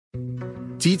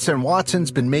Dietz and Watson's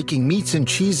been making meats and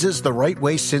cheeses the right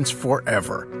way since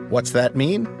forever. What's that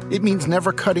mean? It means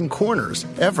never cutting corners,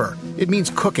 ever. It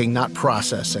means cooking, not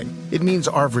processing. It means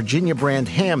our Virginia brand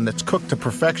ham that's cooked to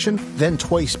perfection, then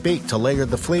twice baked to layer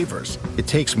the flavors. It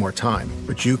takes more time,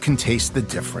 but you can taste the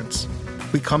difference.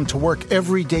 We come to work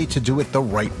every day to do it the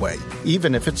right way,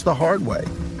 even if it's the hard way.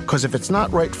 Because if it's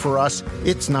not right for us,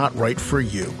 it's not right for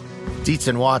you. Dietz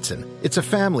and Watson, it's a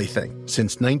family thing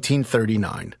since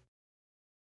 1939.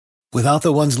 Without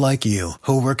the ones like you,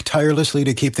 who work tirelessly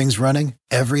to keep things running,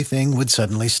 everything would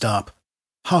suddenly stop.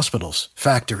 Hospitals,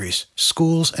 factories,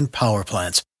 schools, and power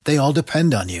plants, they all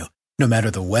depend on you. No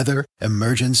matter the weather,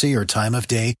 emergency, or time of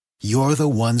day, you're the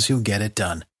ones who get it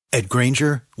done. At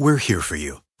Grainger, we're here for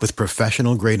you with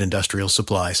professional-grade industrial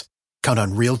supplies. Count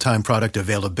on real-time product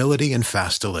availability and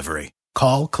fast delivery.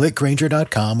 Call, click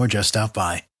Grainger.com, or just stop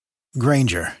by.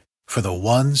 Grainger, for the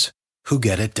ones who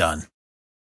get it done.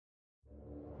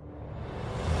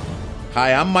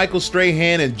 Hi, I'm Michael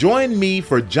Strahan, and join me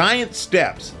for Giant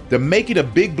Steps, the Making a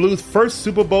Big Blue's first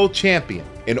Super Bowl champion,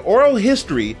 an oral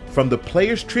history from the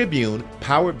Players Tribune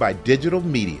powered by digital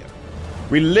media.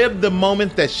 Relive the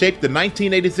moments that shaped the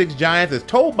 1986 Giants as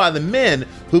told by the men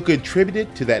who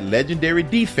contributed to that legendary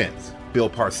defense, Bill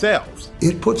Parcells.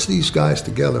 It puts these guys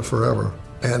together forever,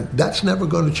 and that's never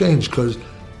going to change because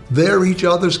they're each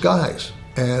other's guys,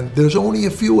 and there's only a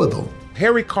few of them.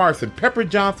 Harry Carson, Pepper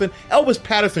Johnson, Elvis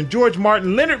Patterson, George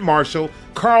Martin, Leonard Marshall,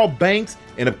 Carl Banks,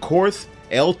 and of course,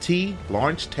 LT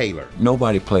Lawrence Taylor.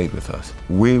 Nobody played with us.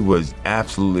 We was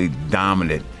absolutely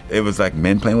dominant. It was like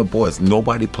men playing with boys.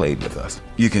 Nobody played with us.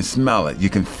 You can smell it. You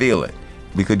can feel it.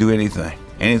 We could do anything.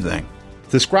 Anything.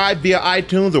 Subscribe via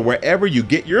iTunes or wherever you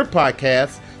get your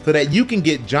podcasts so that you can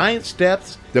get Giant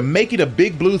Steps, the Making a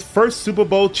Big Blue's first Super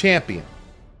Bowl champion.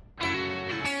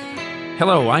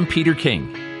 Hello, I'm Peter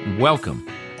King. Welcome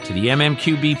to the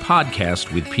MMQB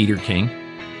podcast with Peter King,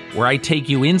 where I take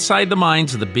you inside the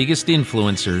minds of the biggest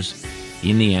influencers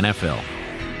in the NFL.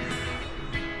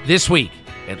 This week,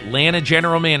 Atlanta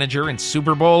general manager and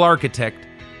Super Bowl architect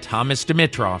Thomas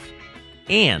Dimitroff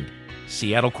and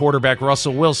Seattle quarterback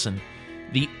Russell Wilson,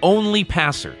 the only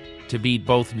passer to beat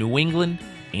both New England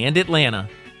and Atlanta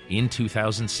in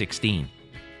 2016.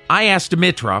 I asked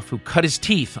Dimitroff, who cut his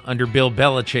teeth under Bill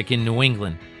Belichick in New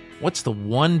England, what's the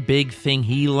one big thing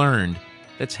he learned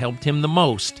that's helped him the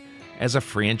most as a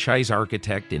franchise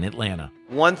architect in Atlanta?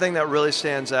 One thing that really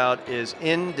stands out is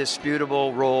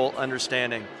indisputable role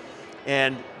understanding.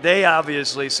 And they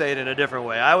obviously say it in a different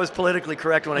way. I was politically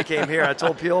correct when I came here. I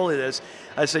told Pioli this.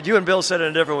 I said, you and Bill said it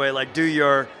in a different way, like do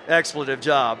your expletive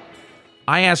job.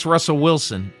 I asked Russell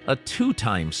Wilson, a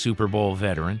two-time Super Bowl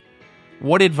veteran,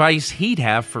 what advice he'd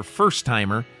have for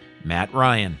first-timer Matt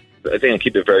Ryan. I think I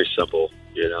keep it very simple.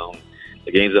 You know,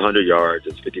 the game's 100 yards.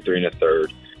 It's 53 and a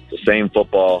third. The same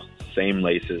football, same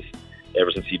laces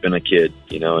ever since you've been a kid,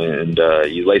 you know, and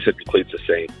you lace up your cleats the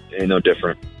same. Ain't no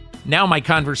different. Now my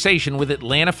conversation with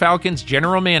Atlanta Falcons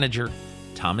general manager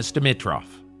Thomas Dimitroff.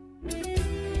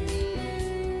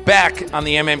 Back on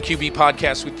the MMQB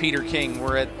podcast with Peter King.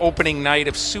 We're at opening night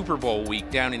of Super Bowl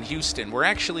week down in Houston. We're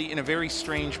actually in a very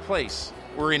strange place.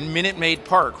 We're in Minute Maid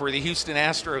Park where the Houston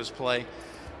Astros play.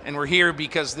 And we're here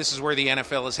because this is where the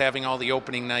NFL is having all the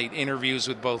opening night interviews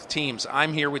with both teams.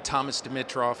 I'm here with Thomas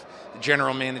Dimitroff, the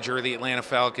general manager of the Atlanta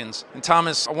Falcons. And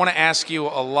Thomas, I want to ask you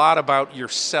a lot about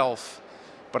yourself,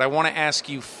 but I want to ask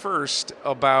you first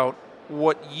about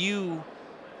what you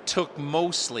took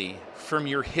mostly from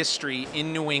your history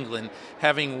in New England,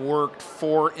 having worked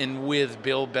for and with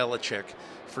Bill Belichick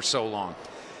for so long.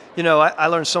 You know, I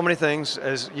learned so many things,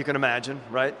 as you can imagine,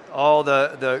 right? All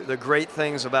the great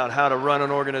things about how to run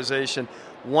an organization.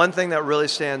 One thing that really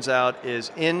stands out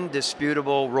is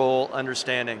indisputable role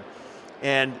understanding.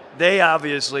 And they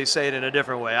obviously say it in a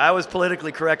different way. I was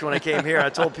politically correct when I came here. I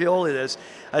told Pioli this.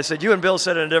 I said, you and Bill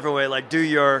said it in a different way, like do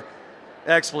your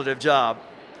expletive job.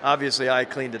 Obviously, I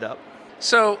cleaned it up.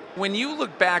 So when you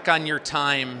look back on your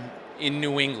time in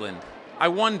New England, I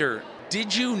wonder,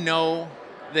 did you know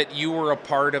that you were a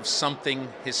part of something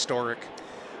historic?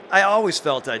 I always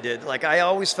felt I did. I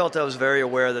always felt I was very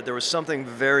aware that there was something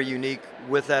very unique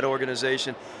with that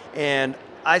organization. And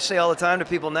I say all the time to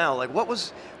people now,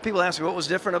 people ask me what was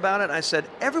different about it. I said,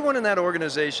 everyone in that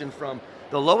organization, from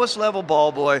the lowest level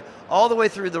ball boy all the way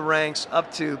through the ranks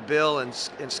up to Bill and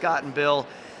Scott and Bill,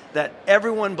 that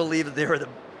everyone believed that they were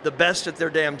the best at their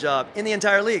damn job in the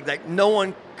entire league. Like no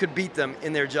one could beat them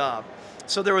in their job.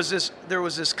 So there was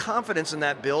this confidence in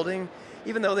that building,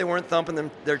 even though they weren't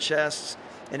thumping their chests,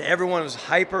 and everyone was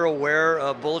hyper aware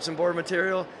of bulletin board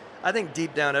material. I think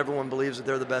deep down everyone believes that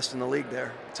they're the best in the league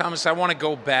there. Thomas, I want to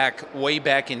go back, way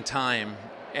back in time,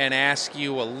 and ask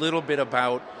you a little bit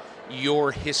about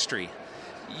your history.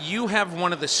 You have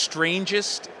one of the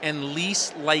strangest and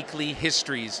least likely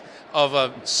histories of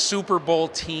a Super Bowl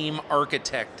team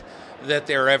architect that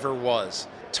there ever was.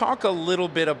 Talk a little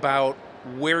bit about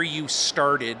where you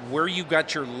started, where you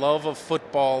got your love of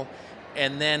football,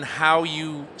 and then how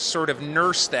you sort of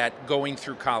nursed that going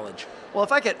through college. Well,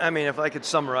 if I could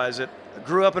summarize it, I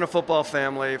grew up in a football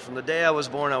family. From the day I was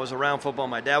born, I was around football.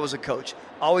 My dad was a coach.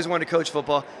 Always wanted to coach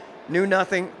football. Knew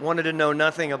nothing, wanted to know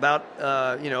nothing about,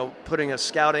 putting a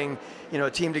scouting,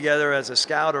 team together as a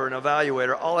scout or an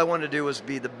evaluator. All I wanted to do was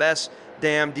be the best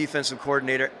damn defensive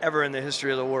coordinator ever in the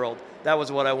history of the world. That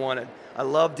was what I wanted. I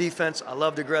loved defense. I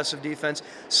loved aggressive defense.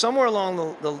 Somewhere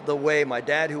along the way, my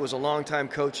dad, who was a longtime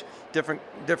coach, different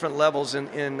levels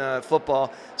in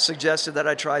football, suggested that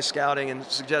I try scouting and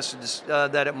suggested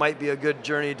that it might be a good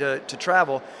journey to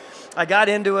travel. I got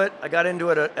into it.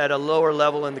 At a lower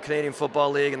level in the Canadian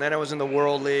Football League, and then I was in the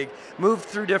World League. Moved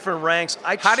through different ranks.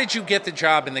 How did you get the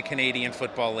job in the Canadian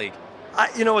Football League?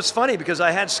 It's funny because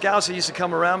I had scouts that used to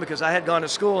come around because I had gone to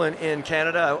school in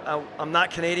Canada. I'm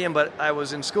not Canadian, but I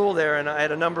was in school there, and I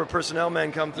had a number of personnel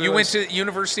men come through. You went to the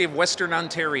University of Western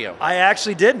Ontario. I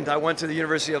actually didn't. I went to the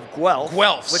University of Guelph.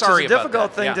 Which is a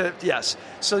difficult thing to. Yes.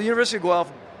 So the University of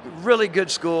Guelph, really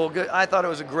good school. I thought it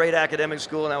was a great academic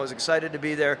school, and I was excited to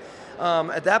be there.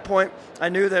 At that point, I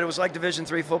knew that it was like Division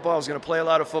III football. I was going to play a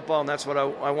lot of football, and that's what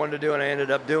I wanted to do, and I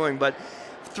ended up doing. But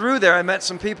through there, I met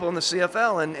some people in the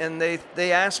CFL, and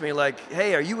they asked me, like,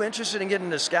 hey, are you interested in getting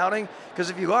into scouting?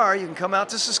 Because if you are, you can come out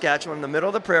to Saskatchewan in the middle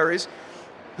of the prairies.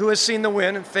 Who Has Seen the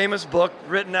Wind, a famous book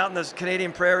written out in the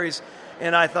Canadian prairies.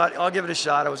 And I thought, I'll give it a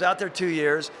shot. I was out there 2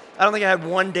 years. I don't think I had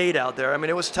one date out there. I mean,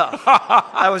 it was tough.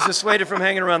 I was dissuaded from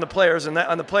hanging around the players, and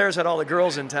the players had all the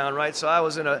girls in town, right? So I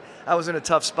was in a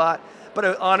tough spot.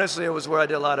 But honestly, it was where I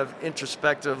did a lot of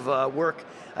introspective work.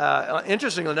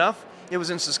 Interestingly enough, it was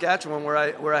in Saskatchewan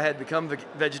where I had become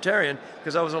vegetarian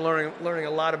because I was learning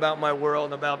a lot about my world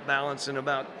and about balance and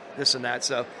about this and that.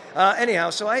 So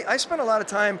I spent a lot of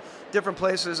time different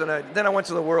places, and then I went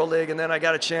to the World League, and then I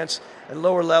got a chance at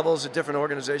lower levels at different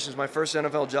organizations. My first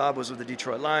NFL job was with the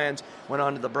Detroit Lions, went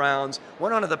on to the Browns,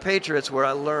 went on to the Patriots, where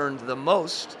I learned the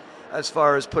most as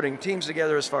far as putting teams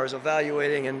together, as far as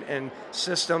evaluating and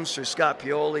systems through Scott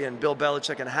Pioli and Bill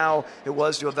Belichick, and how it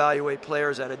was to evaluate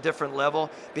players at a different level,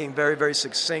 being very, very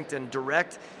succinct and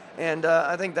direct. And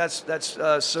I think that's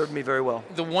served me very well.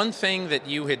 The one thing that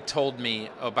you had told me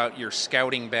about your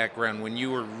scouting background when you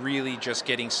were really just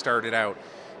getting started out,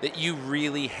 that you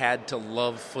really had to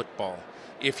love football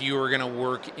if you were going to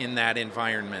work in that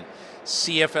environment.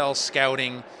 CFL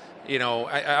scouting,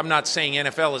 I'm not saying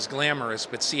NFL is glamorous,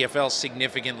 but CFL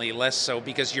significantly less so,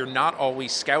 because you're not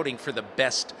always scouting for the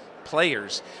best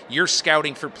players. You're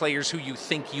scouting for players who you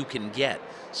think you can get.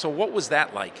 So what was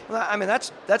that like? Well, I mean,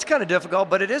 that's kind of difficult,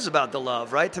 but it is about the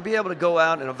love, right? To be able to go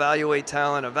out and evaluate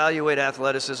talent, evaluate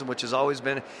athleticism, which has always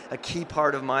been a key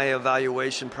part of my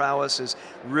evaluation prowess, is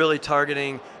really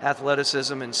targeting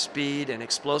athleticism and speed and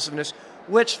explosiveness,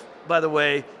 which, by the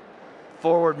way,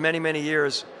 forward many, many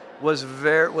years, was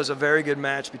a very good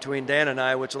match between Dan and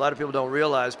I, which a lot of people don't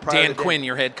realize. Dan Quinn,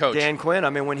 your head coach. Dan Quinn.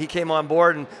 I mean, when he came on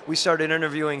board and we started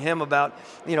interviewing him about,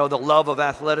 the love of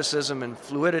athleticism and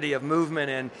fluidity of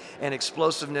movement and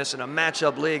explosiveness in a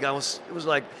matchup league, it was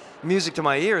like music to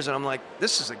my ears. And I'm like,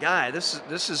 this is a guy.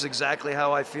 This is exactly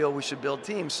how I feel we should build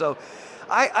teams. So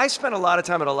I spent a lot of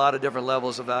time at a lot of different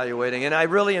levels evaluating, and I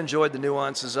really enjoyed the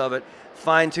nuances of it,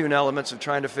 fine-tune elements of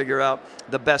trying to figure out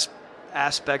the best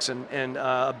aspects and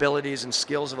abilities and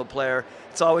skills of a player.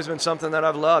 It's always been something that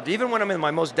I've loved. Even when I'm in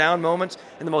my most down moments,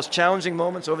 in the most challenging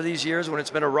moments over these years, when it's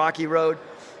been a rocky road,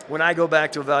 when I go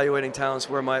back to evaluating talents,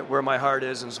 where my heart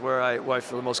is and is where I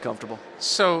feel the most comfortable.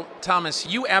 So, Thomas,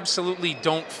 you absolutely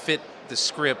don't fit the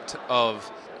script of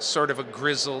sort of a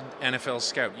grizzled NFL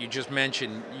scout. You just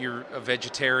mentioned you're a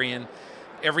vegetarian.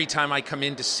 Every time I come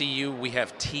in to see you, we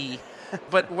have tea.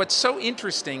 But what's so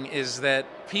interesting is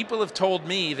that people have told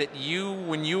me that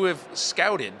when you have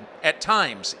scouted at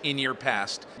times in your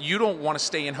past, you don't want to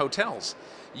stay in hotels.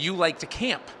 You like to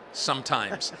camp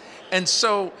sometimes. And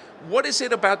so what is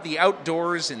it about the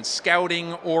outdoors and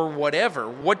scouting or whatever?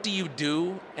 What do you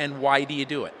do and why do you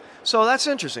do it? So that's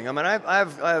interesting. I mean,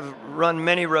 I've run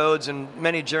many roads and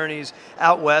many journeys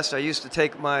out west. I used to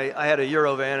take I had a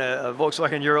Eurovan, a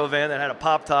Volkswagen Eurovan that had a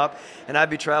pop top, and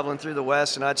I'd be traveling through the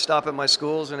west, and I'd stop at my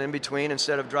schools, and in between,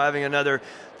 instead of driving another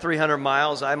 300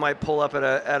 miles, I might pull up at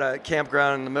a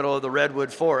campground in the middle of the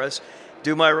redwood forest,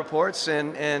 do my reports,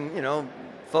 and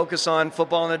focus on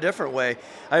football in a different way.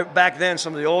 Back then,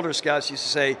 some of the older scouts used to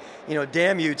say,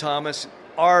 damn you, Thomas,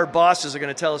 our bosses are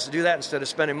going to tell us to do that instead of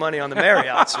spending money on the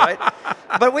Marriotts, right?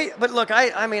 But look,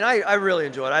 I really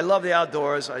enjoy it. I love the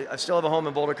outdoors. I still have a home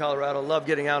in Boulder, Colorado. I love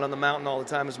getting out on the mountain all the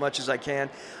time as much as I can.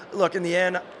 Look, in the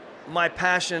end, my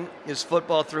passion is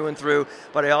football through and through,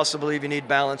 but I also believe you need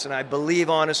balance. And I believe,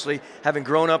 honestly, having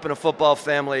grown up in a football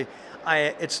family,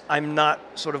 I'm not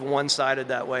sort of one-sided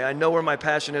that way. I know where my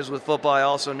passion is with football. I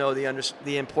also know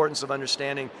the importance of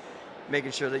understanding,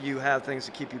 making sure that you have things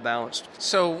to keep you balanced.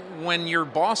 So when your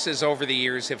bosses over the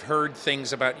years have heard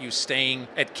things about you staying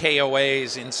at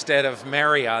KOAs instead of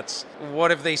Marriott's,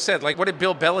 what have they said? Like, what did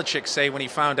Bill Belichick say when he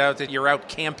found out that you're out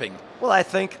camping? Well, I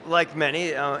think, like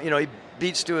many, he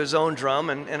beats to his own drum,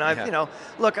 and I've,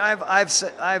 look, I've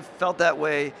felt that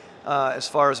way. As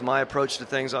far as my approach to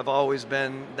things, I've always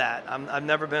been that. I've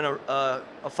never been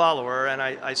a follower, and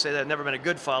I say that I've never been a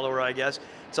good follower, I guess.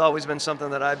 It's always been something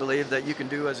that I believe that you can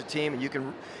do as a team, and you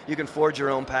can forge your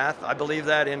own path. I believe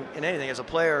that in anything, as a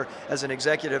player, as an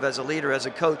executive, as a leader, as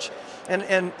a coach.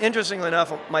 And interestingly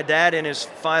enough, my dad in his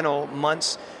final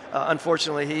months,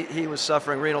 unfortunately, he was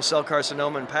suffering renal cell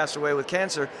carcinoma and passed away with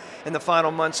cancer in the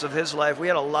final months of his life. We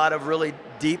had a lot of really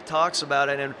deep talks about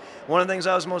it, and one of the things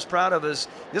I was most proud of is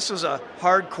this was a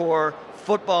hardcore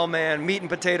football man, meat and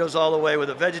potatoes all the way, with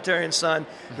a vegetarian son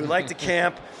who liked to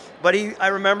camp. But I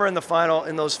remember in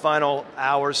those final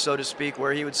hours, so to speak,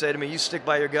 where he would say to me, "You stick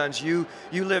by your guns. You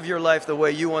live your life the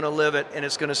way you want to live it, and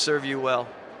it's going to serve you well."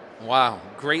 Wow,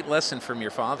 great lesson from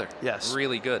your father. Yes,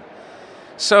 really good.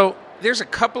 So there's a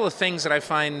couple of things that I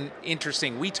find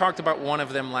interesting. We talked about one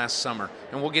of them last summer,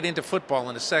 and we'll get into football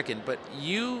in a second. But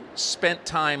you spent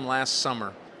time last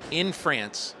summer in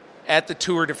France at the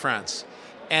Tour de France,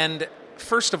 and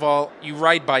first of all, you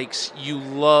ride bikes. You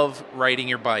love riding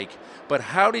your bike. But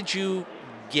how did you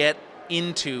get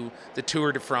into the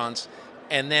Tour de France?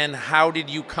 And then how did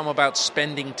you come about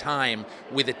spending time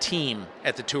with a team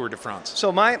at the Tour de France?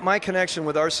 So my connection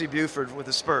with R.C. Buford with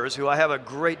the Spurs, who I have a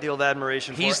great deal of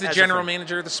admiration for. He's the general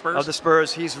manager of the Spurs? Of the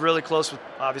Spurs. He's really close with,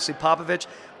 obviously, Popovich.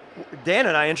 Dan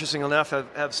and I, interestingly enough,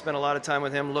 have spent a lot of time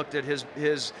with him, looked at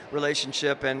his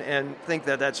relationship, and think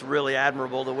that that's really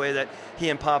admirable, the way that he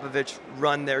and Popovich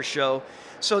run their show.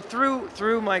 So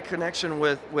through my connection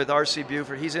with R.C.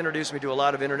 Buford, he's introduced me to a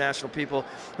lot of international people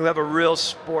who have a real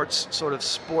sports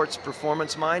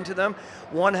performance mind to them.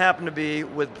 One happened to be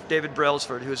with David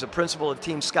Brailsford, who is a principal of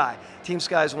Team Sky. Team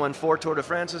Sky has won 4 Tour de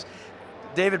France's.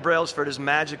 David Brailsford is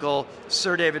magical.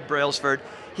 Sir David Brailsford.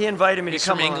 He invited me to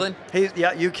come on. He's from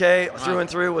England? UK through and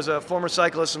through, was a former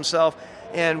cyclist himself.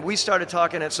 And we started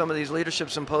talking at some of these leadership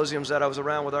symposiums that I was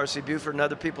around with R.C. Buford and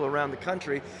other people around the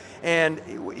country. And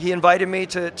he invited me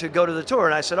to go to the tour.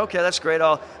 And I said, okay, that's great.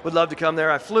 Would love to come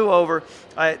there. I flew over.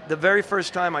 The very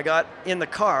first time I got in the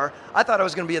car, I thought I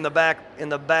was going to be in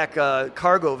the back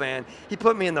cargo van. He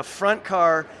put me in the front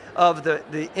car of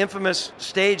the infamous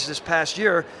stage this past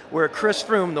year where Chris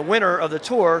Froome, the winner of the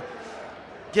tour,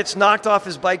 gets knocked off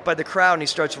his bike by the crowd, and he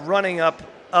starts running up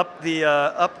the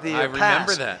I pass.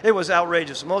 Remember that. It was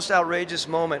outrageous, most outrageous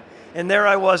moment. And there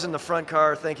I was in the front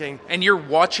car thinking. And you're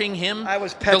watching him? I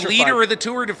was petrified. The leader of the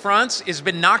Tour de France has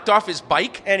been knocked off his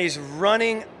bike? And he's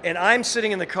running, and I'm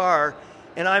sitting in the car,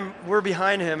 and we're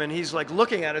behind him, and he's like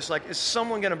looking at us like, is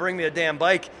someone going to bring me a damn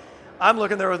bike? I'm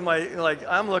looking there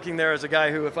I'm looking there as a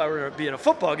guy who, if I were to be in a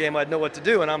football game, I'd know what to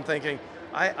do. And I'm thinking,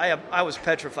 I was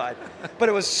petrified. But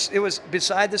it was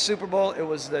beside the Super Bowl, it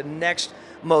was the next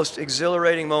most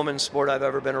exhilarating moment in sport I've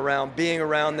ever been around, being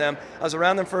around them. I was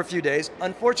around them for a few days.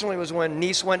 Unfortunately, it was when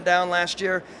Nice went down last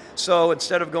year. So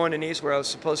instead of going to Nice, where I was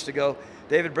supposed to go,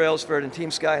 David Brailsford and Team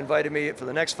Sky invited me for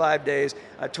the next 5 days.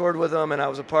 I toured with them, and I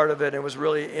was a part of it. It was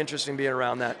really interesting being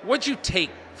around that. What'd you take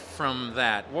from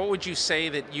that? What would you say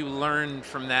that you learned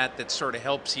from that sort of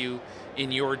helps you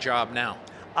in your job now?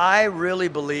 I really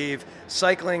believe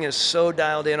cycling is so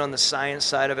dialed in on the science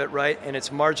side of it, right? And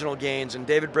it's marginal gains. And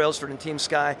David Brailsford and Team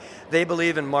Sky, they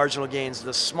believe in marginal gains.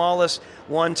 The smallest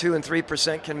 1%, 2%, and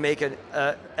 3% can make an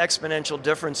exponential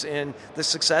difference in the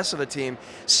success of a team.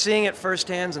 Seeing it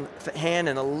firsthand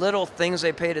and the little things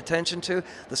they paid attention to,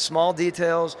 the small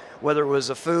details, whether it was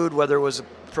a food, whether it was a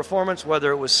performance,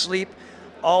 whether it was sleep,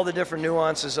 all the different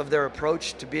nuances of their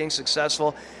approach to being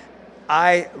successful.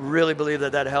 I really believe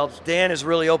that helps. Dan is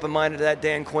really open-minded to that,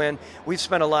 Dan Quinn. We've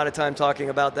spent a lot of time talking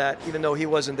about that, even though he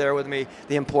wasn't there with me,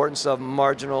 the importance of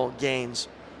marginal gains.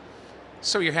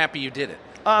 So you're happy you did it?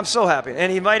 I'm so happy. And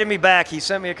he invited me back. He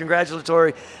sent me a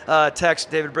congratulatory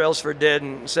text, David Brailsford did,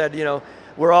 and said,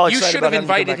 we're all excited about him. You should have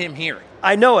invited him here.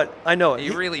 I know it.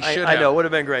 You really should have. I know. It would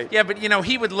have been great. Yeah, but,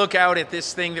 he would look out at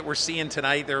this thing that we're seeing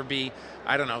tonight. There would be,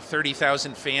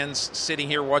 30,000 fans sitting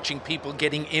here watching people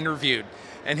getting interviewed.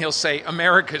 and he'll say,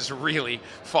 America's really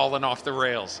fallen off the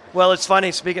rails. Well, it's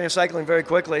funny, speaking of cycling very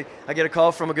quickly, I get a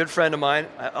call from a good friend of mine,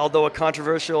 although a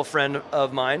controversial friend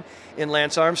of mine, in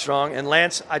Lance Armstrong. And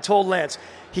Lance, I told Lance,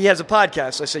 he has a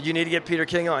podcast. I said, you need to get Peter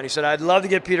King on. He said, I'd love to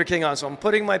get Peter King on. So I'm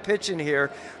putting my pitch in here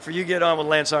for you to get on with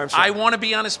Lance Armstrong. I want to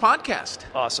be on his podcast.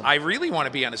 Awesome. I really want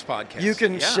to be on his podcast. You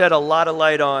can shed a lot of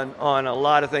light on a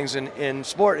lot of things in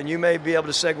sport, and you may be able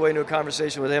to segue into a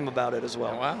conversation with him about it as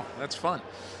well. Oh, wow, that's fun.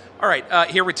 All right,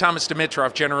 here with Thomas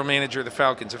Dimitroff, general manager of the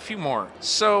Falcons. A few more.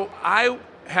 So I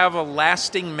have a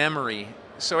lasting memory.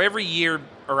 So every year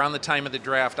around the time of the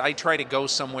draft, I try to go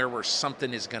somewhere where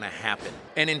something is going to happen.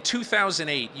 And in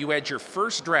 2008, you had your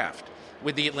first draft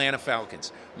with the Atlanta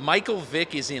Falcons. Michael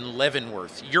Vick is in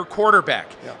Leavenworth. Your quarterback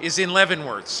is in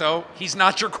Leavenworth, so he's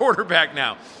not your quarterback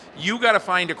now. You got to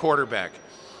find a quarterback.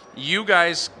 You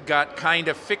guys got kind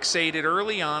of fixated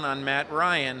early on Matt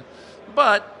Ryan,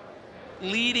 but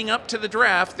leading up to the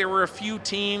draft, there were a few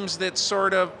teams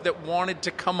that wanted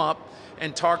to come up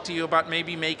and talk to you about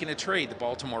maybe making a trade. The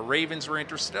Baltimore Ravens were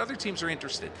interested. Other teams were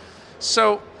interested.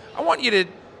 So I want you to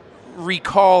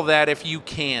recall that, if you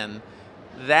can,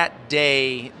 that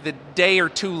day, the day or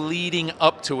two leading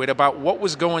up to it, about what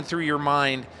was going through your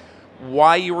mind,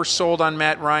 why you were sold on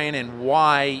Matt Ryan, and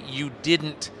why you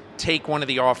didn't take one of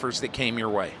the offers that came your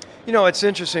way. You know, it's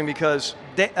interesting because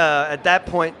at that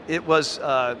point, it was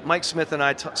Mike Smith and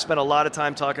I spent a lot of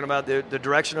time talking about the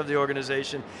direction of the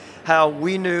organization, how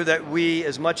we knew that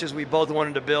as much as we both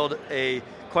wanted to build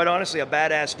quite honestly, a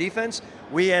badass defense,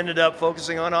 we ended up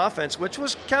focusing on offense, which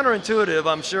was counterintuitive,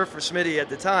 I'm sure, for Smitty at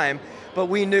the time, but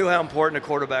we knew how important a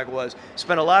quarterback was.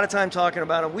 Spent a lot of time talking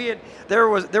about him. There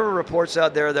were reports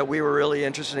out there that we were really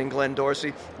interested in Glenn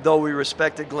Dorsey, though we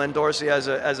respected Glenn Dorsey as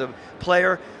a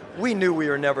player. We knew we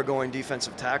were never going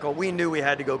defensive tackle. We knew we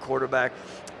had to go quarterback.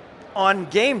 On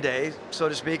game day, so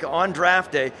to speak, on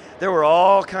draft day, there were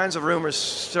all kinds of rumors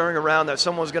stirring around that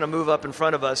someone was going to move up in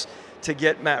front of us to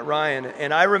get Matt Ryan.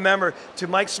 And I remember, to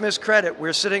Mike Smith's credit, we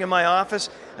were sitting in my office.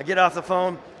 I get off the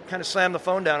phone, kind of slam the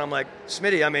phone down. I'm like,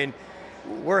 Smitty, I mean,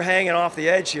 we're hanging off the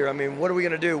edge here. I mean, what are we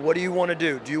going to do? What do you want to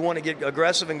do? Do you want to get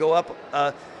aggressive and go up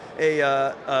a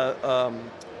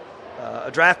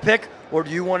draft pick, or do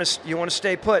you want to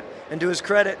stay put? And to his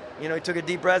credit, he took a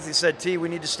deep breath. He said, T, we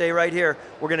need to stay right here.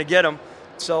 We're going to get him.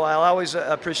 So I'll always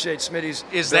appreciate Smitty's.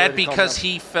 Is that because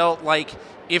he felt like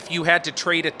if you had to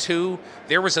trade a 2,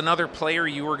 there was another player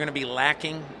you were going to be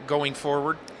lacking going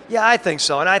forward? Yeah, I think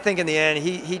so. And I think in the end,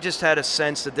 he just had a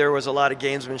sense that there was a lot of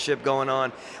gamesmanship going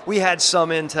on. We had some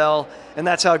intel, and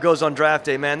that's how it goes on draft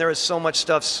day, man. There is so much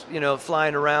stuff,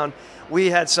 flying around. We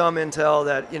had some intel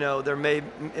that,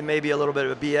 it may be a little bit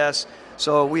of a BS.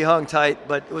 So we hung tight,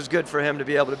 but it was good for him to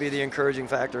be able to be the encouraging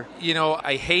factor.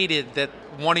 I hated that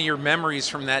one of your memories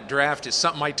from that draft is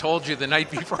something I told you the night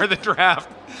before the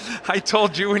draft. I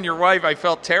told you and your wife I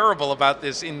felt terrible about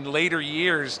this in later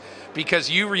years because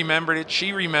you remembered it,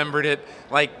 she remembered it,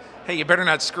 like, hey, you better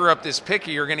not screw up this pick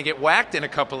or you're going to get whacked in a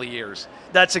couple of years.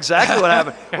 That's exactly what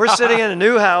happened. We're sitting in a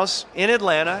new house in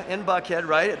Atlanta, in Buckhead,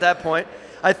 right, at that point.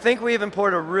 I think we even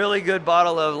poured a really good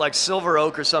bottle of like Silver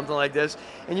Oak or something like this,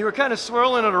 and you were kind of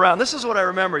swirling it around. This is what I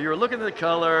remember. You were looking at the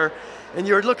color, and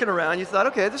you were looking around. You thought,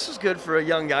 okay, this is good for a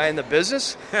young guy in the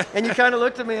business. And you kind of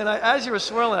looked at me, and as you were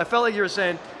swirling, I felt like you were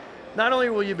saying, not only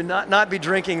will you not be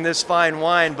drinking this fine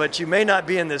wine, but you may not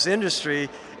be in this industry,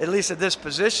 at least at this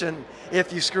position,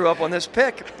 if you screw up on this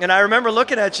pick. And I remember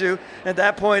looking at you. At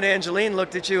that point, Angeline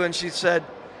looked at you, and she said,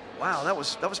 wow, that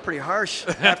was pretty harsh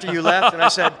after you left. And I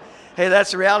said, hey,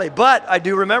 that's the reality. But I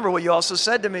do remember what you also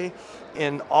said to me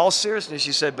in all seriousness.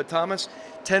 You said, but Thomas,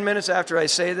 10 minutes after I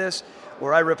say this,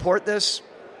 or I report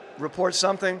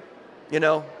something,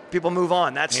 people move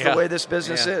on. That's the way this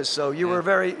business is. So you were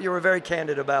very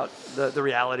candid about the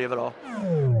reality of it all.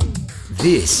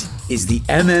 This is the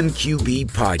MMQB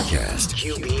Podcast.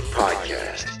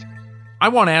 I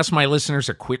want to ask my listeners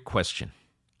a quick question.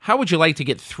 How would you like to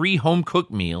get 3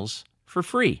 home-cooked meals for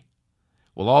free?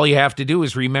 Well, all you have to do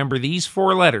is remember these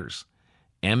 4 letters,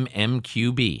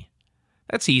 MMQB.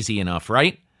 That's easy enough,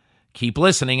 right? Keep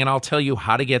listening and I'll tell you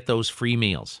how to get those free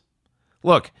meals.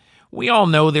 Look, we all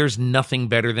know there's nothing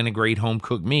better than a great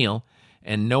home-cooked meal,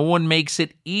 and no one makes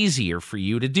it easier for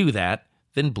you to do that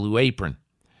than Blue Apron.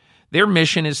 Their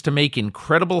mission is to make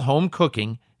incredible home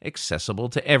cooking accessible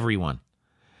to everyone.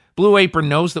 Blue Apron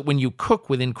knows that when you cook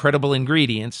with incredible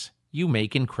ingredients, you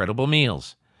make incredible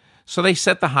meals. So they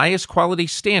set the highest quality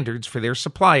standards for their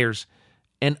suppliers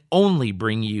and only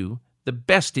bring you the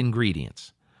best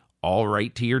ingredients, all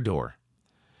right to your door.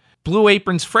 Blue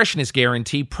Apron's freshness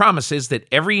guarantee promises that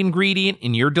every ingredient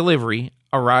in your delivery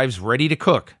arrives ready to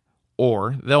cook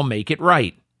or they'll make it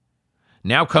right.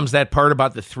 Now comes that part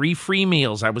about the 3 free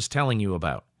meals I was telling you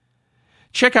about.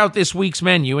 Check out this week's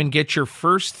menu and get your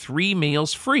first 3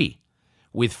 meals free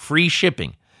with free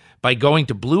shipping by going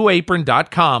to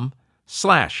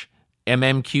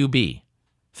blueapron.com/MMQB.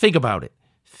 Think about it.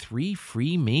 3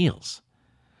 free meals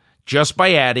just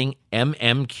by adding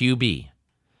MMQB.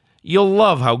 You'll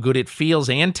love how good it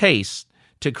feels and tastes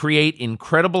to create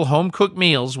incredible home-cooked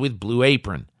meals with Blue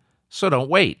Apron. So don't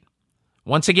wait.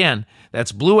 Once again,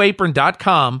 that's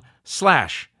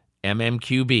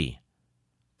blueapron.com/MMQB.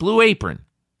 Blue Apron.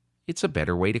 It's a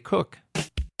better way to cook.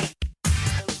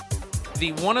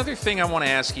 The one other thing I want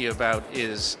to ask you about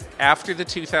is after the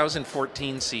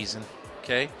 2014 season,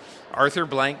 okay, Arthur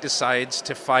Blank decides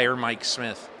to fire Mike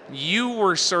Smith. You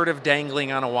were sort of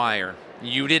dangling on a wire.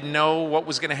 You didn't know what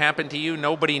was going to happen to you.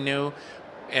 Nobody knew.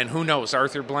 And who knows,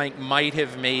 Arthur Blank might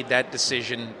have made that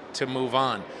decision to move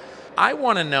on. I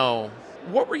want to know,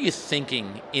 what were you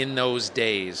thinking in those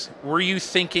days? Were you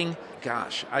thinking,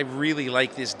 gosh, I really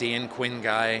like this Dan Quinn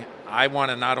guy. I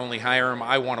want to not only hire him,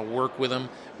 I want to work with him.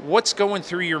 What's going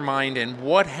through your mind, and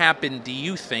what happened, do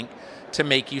you think, to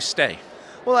make you stay?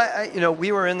 Well,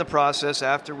 we were in the process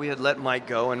after we had let Mike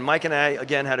go, and Mike and I,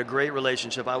 again, had a great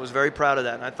relationship. I was very proud of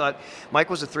that, and I thought Mike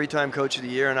was a 3-time Coach of the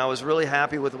Year, and I was really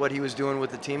happy with what he was doing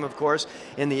with the team, of course.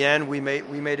 In the end, we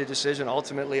made a decision.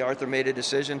 Ultimately, Arthur made a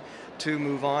decision to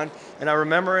move on, and I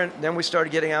remember, and then we started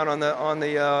getting out on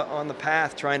the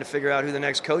path, trying to figure out who the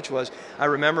next coach was. I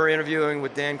remember interviewing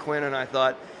with Dan Quinn, and I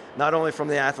thought, not only from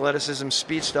the athleticism,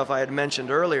 speed stuff I had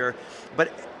mentioned earlier,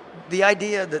 but the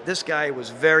idea that this guy was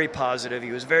very positive,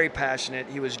 he was very passionate,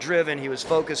 he was driven, he was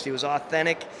focused, he was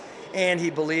authentic, and he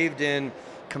believed in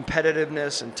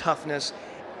competitiveness and toughness.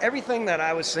 Everything that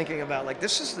I was thinking about, like,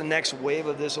 this is the next wave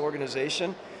of this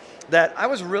organization, that I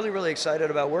was really, really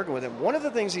excited about working with him. One of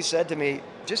the things he said to me,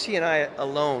 just he and I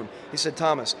alone, he said,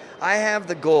 Thomas, I have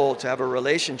the goal to have a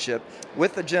relationship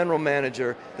with the general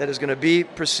manager that is going to be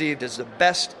perceived as the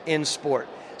best in sport.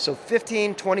 So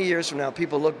 15, 20 years from now,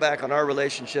 people look back on our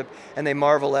relationship and they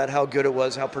marvel at how good it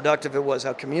was, how productive it was,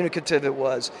 how communicative it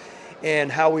was,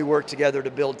 and how we worked together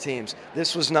to build teams.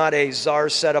 This was not a czar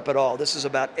setup at all. This is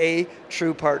about a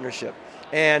true partnership.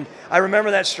 And I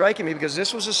remember that striking me because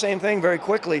this was the same thing very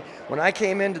quickly. When I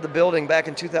came into the building back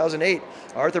in 2008,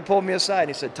 Arthur pulled me aside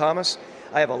and he said, Thomas,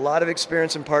 I have a lot of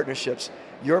experience in partnerships.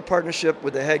 Your partnership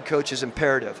with the head coach is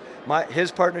imperative.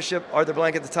 His partnership, Arthur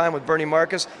Blank at the time, with Bernie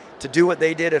Marcus, to do what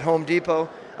they did at Home Depot,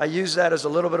 I used that as a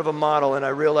little bit of a model, and I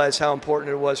realized how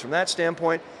important it was from that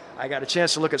standpoint. I got a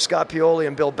chance to look at Scott Pioli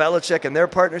and Bill Belichick and their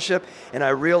partnership, and I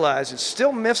realized it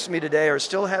still miffs me today, or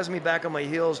still has me back on my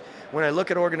heels when I look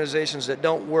at organizations that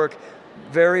don't work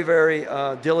very, very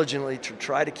diligently to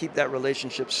try to keep that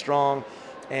relationship strong.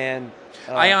 And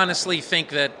I honestly think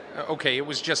that, okay, it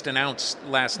was just announced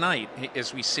last night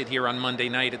as we sit here on Monday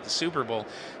night at the Super Bowl,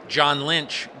 John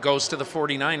Lynch goes to the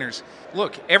 49ers.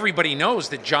 Look, everybody knows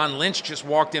that John Lynch just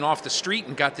walked in off the street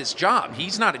and got this job.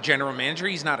 He's not a general manager.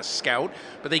 He's not a scout.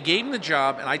 But they gave him the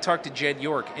job, and I talked to Jed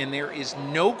York, and there is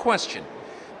no question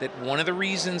that one of the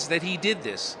reasons that he did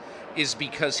this is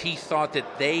because he thought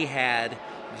that they had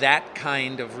that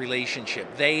kind of relationship.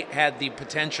 They had the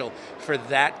potential for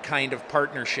that kind of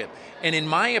partnership. And in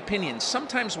my opinion,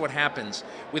 sometimes what happens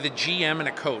with a GM and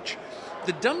a coach,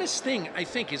 the dumbest thing, I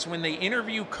think, is when they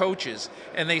interview coaches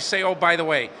and they say, oh, by the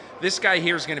way, this guy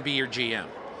here is going to be your GM.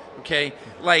 Okay?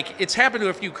 Like, it's happened to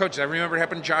a few coaches. I remember it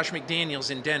happened to Josh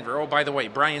McDaniels in Denver. Oh, by the way,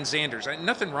 Brian Sanders.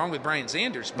 Nothing wrong with Brian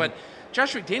Sanders, but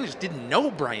Josh McDaniels didn't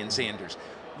know Brian Sanders.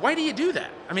 Why do you do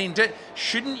that? I mean,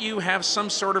 shouldn't you have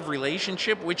some sort of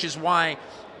relationship? Which is why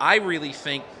I really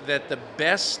think that the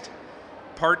best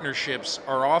partnerships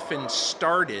are often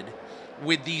started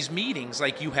with these meetings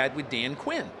like you had with Dan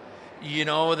Quinn. You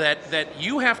know, that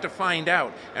you have to find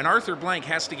out, and Arthur Blank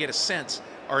has to get a sense,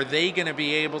 are they going to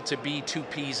be able to be two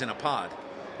peas in a pod?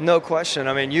 No question.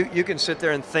 I mean, you can sit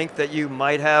there and think that you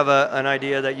might have an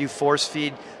idea that you force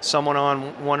feed someone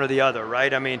on one or the other,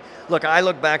 right? I mean, look, I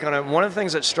look back on it. One of the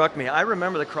things that struck me, I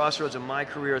remember the crossroads of my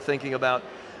career thinking about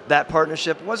that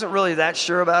partnership. Wasn't really that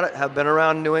sure about it. Have been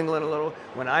around New England a little.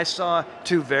 When I saw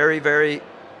two very, very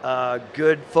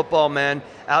good football men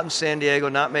out in San Diego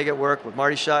not make it work with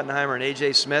Marty Schottenheimer and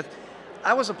A.J. Smith,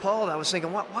 I was appalled. I was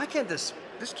thinking, why can't this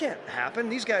can't happen?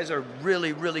 These guys are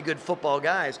really, really good football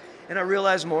guys. And I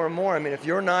realized more and more, I mean, if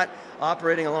you're not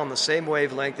operating along the same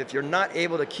wavelength, if you're not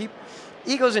able to keep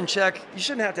egos in check, you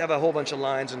shouldn't have to have a whole bunch of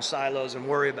lines and silos and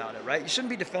worry about it, right? You shouldn't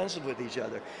be defensive with each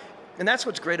other. And that's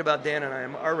what's great about Dan and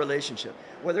I, our relationship.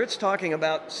 Whether it's talking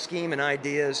about scheme and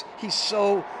ideas, he's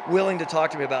so willing to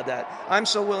talk to me about that. I'm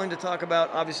so willing to talk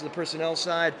about, obviously, the personnel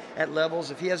side at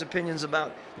levels. If he has opinions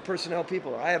about the personnel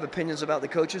people, or I have opinions about the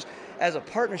coaches, as a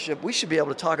partnership, we should be able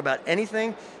to talk about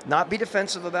anything, not be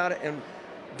defensive about it. And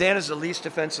Dan is the least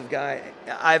defensive guy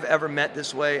I've ever met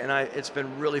this way, and it's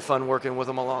been really fun working with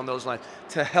him along those lines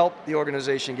to help the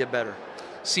organization get better.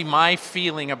 See, my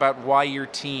feeling about why your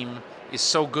team is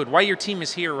so good, why your team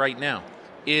is here right now,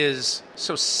 is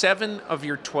so 7 of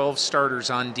your 12 starters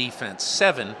on defense,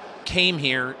 7 came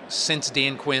here since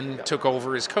Dan Quinn took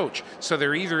over as coach. So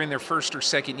they're either in their first or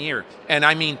second year. And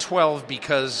I mean 12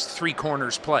 because 3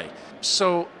 corners play.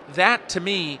 So that, to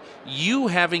me, you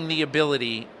having the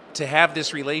ability to have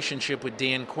this relationship with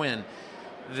Dan Quinn,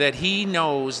 that he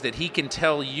knows that he can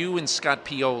tell you and Scott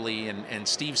Pioli and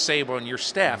Steve Sabo and your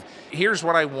staff, here's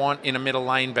what I want in a middle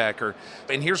linebacker,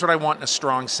 and here's what I want in a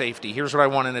strong safety, here's what I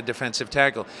want in a defensive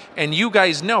tackle. And you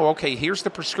guys know, okay, here's the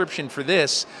prescription for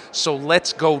this, so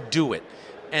let's go do it.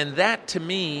 And that, to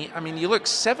me, I mean, you look,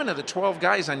 7 of the 12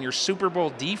 guys on your Super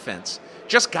Bowl defense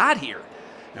just got here.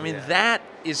 I mean, that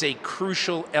is a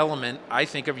crucial element, I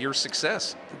think, of your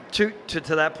success. To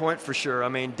that point, for sure. I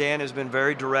mean, Dan has been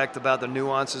very direct about the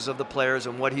nuances of the players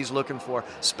and what he's looking for,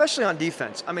 especially on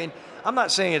defense. I mean, I'm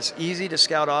not saying it's easy to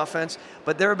scout offense,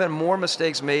 but there have been more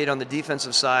mistakes made on the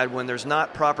defensive side when there's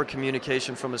not proper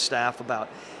communication from the staff about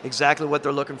exactly what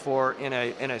they're looking for in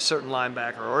a certain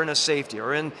linebacker or in a safety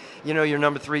or in, you know, your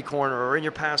number 3 corner or in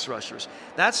your pass rushers.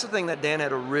 That's the thing that Dan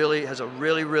has a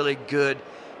really good,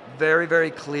 very,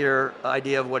 very clear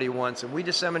idea of what he wants, and we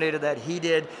disseminated that. He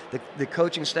did, the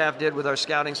coaching staff did with our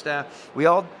scouting staff. We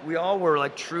all were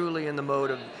like truly in the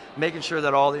mode of making sure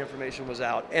that all the information was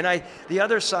out. And the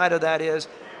other side of that is,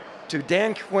 to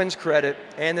Dan Quinn's credit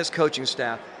and this coaching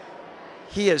staff,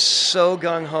 he is so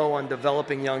gung-ho on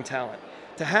developing young talent.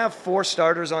 To have 4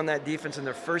 starters on that defense in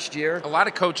their first year. A lot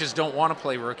of coaches don't want to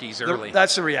play rookies early.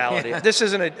 That's the reality. This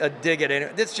isn't a dig at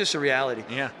anyone. It's just a reality.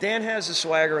 Yeah. Dan has the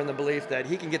swagger and the belief that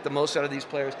he can get the most out of these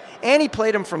players. And he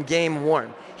played them from game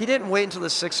 1. He didn't wait until the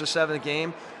 6th or 7th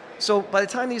game. So by the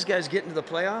time these guys get into the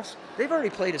playoffs, they've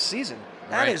already played a season.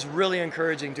 That is really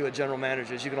encouraging to a general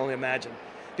manager, as you can only imagine.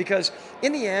 Because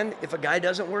in the end, if a guy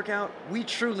doesn't work out, we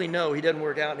truly know he doesn't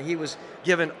work out and he was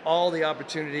given all the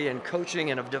opportunity and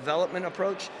coaching and a development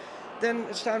approach, then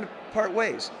it's time to part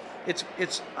ways.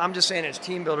 I'm just saying, as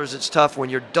team builders, it's tough when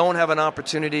you don't have an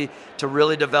opportunity to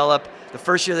really develop. The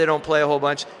first year they don't play a whole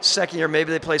bunch. Second year,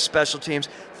 maybe they play special teams.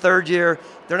 Third year,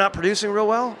 they're not producing real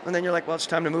well. And then you're like, well, it's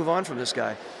time to move on from this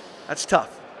guy. That's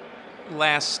tough.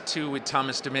 Last 2 with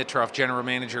Thomas Dimitroff, general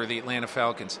manager of the Atlanta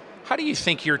Falcons. How do you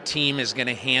think your team is going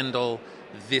to handle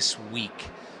this week?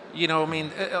 You know, I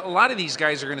mean, a lot of these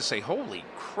guys are going to say, holy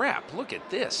crap, look at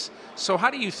this. So how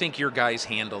do you think your guys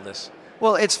handle this?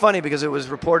 Well, it's funny because it was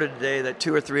reported today that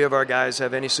 2 or 3 of our guys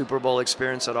have any Super Bowl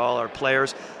experience at all, our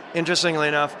players. Interestingly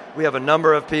enough, we have a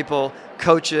number of people,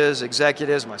 coaches,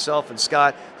 executives, myself and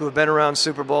Scott, who have been around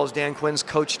Super Bowls. Dan Quinn's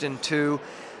coached in 2.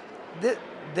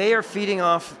 They are feeding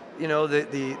off, you know,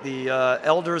 the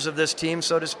elders of this team,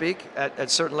 so to speak,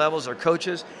 at certain levels, our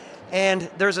coaches. And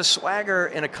there's a swagger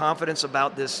and a confidence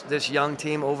about this young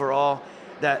team overall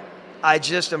that I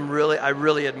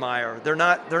really admire. They're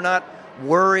not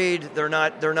worried. They're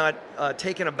not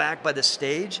taken aback by the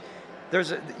stage.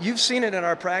 You've seen it in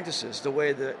our practices, the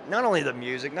way that not only the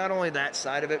music, not only that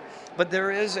side of it, but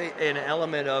there is an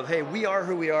element of, hey, we are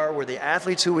who we are. We're the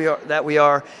athletes we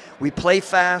are. We play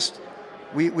fast.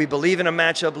 We believe in a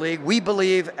matchup league. We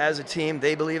believe as a team,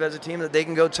 they believe as a team, that they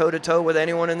can go toe-to-toe with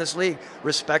anyone in this league,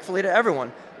 respectfully to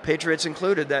everyone, Patriots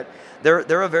included, that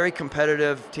they're a very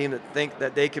competitive team that think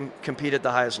that they can compete at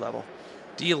the highest level.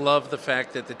 Do you love the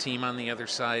fact that the team on the other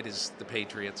side is the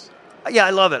Patriots? Yeah,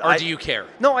 I love it. Or do you care?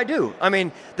 No, I do. I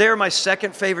mean, they're my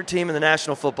second favorite team in the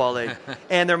National Football League,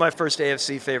 and they're my first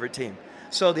AFC favorite team.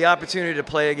 So the opportunity to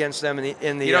play against them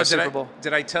in the Super Bowl.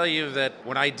 Did I tell you that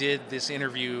when I did this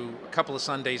interview a couple of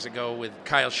Sundays ago with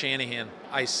Kyle Shanahan,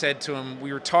 I said to him,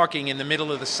 we were talking in the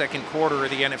middle of the second quarter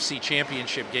of the NFC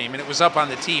Championship game, and it was up on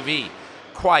the TV,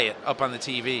 quiet up on the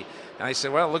TV. And I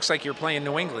said, well, it looks like you're playing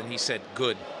New England. He said,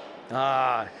 good.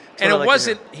 And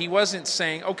he wasn't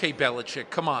saying, okay, Belichick,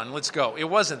 come on, let's go. It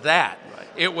wasn't that. Right.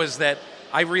 It was that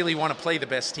I really want to play the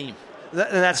best team. And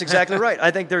that's exactly right.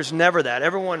 I think there's never that.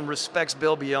 Everyone respects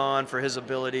Bill beyond for his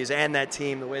abilities and that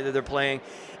team, the way that they're playing.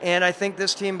 And I think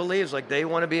this team believes like they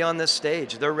want to be on this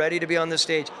stage. They're ready to be on this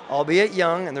stage, albeit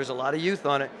young, and there's a lot of youth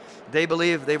on it. They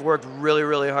believe they've worked really,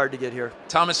 really hard to get here.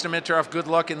 Thomas Dimitroff, good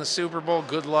luck in the Super Bowl.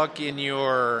 Good luck in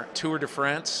your Tour de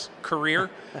France career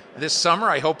this summer.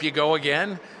 I hope you go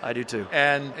again. I do too.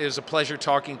 And it was a pleasure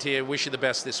talking to you. Wish you the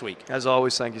best this week. As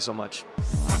always, thank you so much.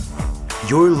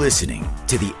 You're listening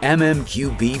to the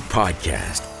MMQB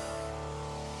podcast.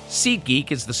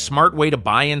 SeatGeek is the smart way to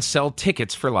buy and sell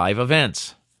tickets for live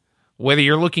events. Whether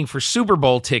you're looking for Super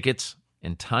Bowl tickets,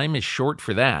 and time is short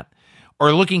for that,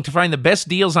 or looking to find the best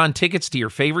deals on tickets to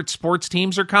your favorite sports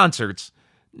teams or concerts,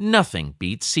 nothing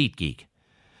beats SeatGeek.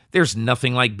 There's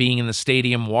nothing like being in the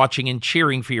stadium watching and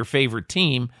cheering for your favorite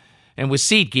team, and with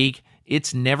SeatGeek,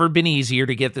 it's never been easier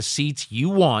to get the seats you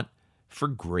want for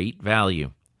great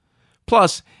value.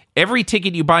 Plus, every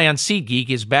ticket you buy on SeatGeek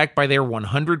is backed by their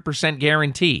 100%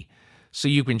 guarantee, so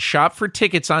you can shop for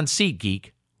tickets on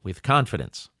SeatGeek with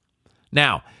confidence.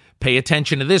 Now, pay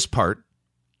attention to this part.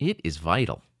 It is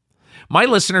vital. My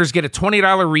listeners get a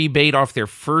 $20 rebate off their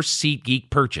first SeatGeek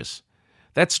purchase.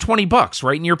 That's $20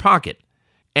 right in your pocket.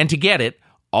 And to get it,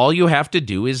 all you have to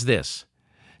do is this.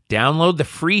 Download the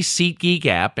free SeatGeek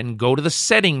app and go to the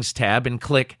Settings tab and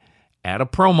click Add a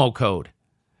Promo Code.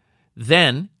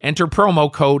 Then enter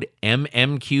promo code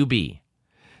MMQB.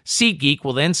 SeatGeek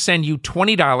will then send you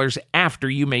 $20 after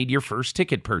you made your first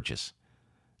ticket purchase.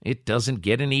 It doesn't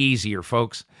get any easier,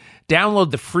 folks.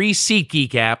 Download the free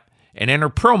SeatGeek app and enter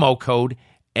promo code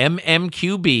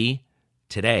MMQB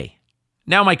today.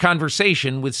 Now my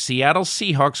conversation with Seattle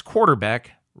Seahawks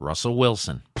quarterback Russell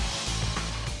Wilson.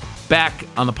 Back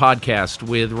on the podcast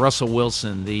with Russell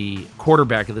Wilson, the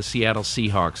quarterback of the Seattle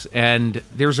Seahawks. And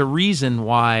there's a reason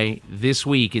why this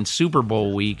week, in Super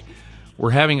Bowl week,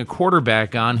 we're having a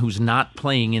quarterback on who's not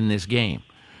playing in this game.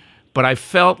 But I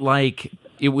felt like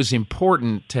it was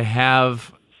important to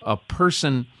have a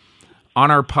person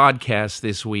on our podcast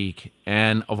this week.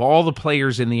 And of all the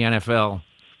players in the NFL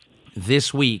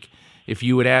this week, if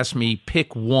you would ask me,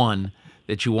 pick one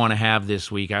that you want to have this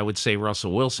week, I would say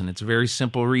Russell Wilson. It's a very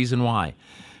simple reason why.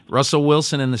 Russell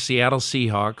Wilson and the Seattle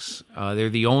Seahawks, they're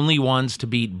the only ones to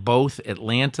beat both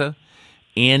Atlanta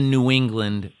and New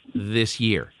England this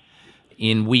year.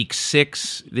 In Week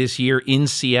 6 this year in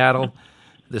Seattle,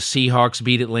 the Seahawks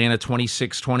beat Atlanta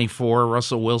 26-24.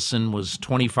 Russell Wilson was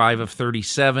 25 of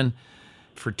 37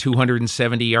 for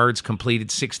 270 yards, completed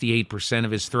 68%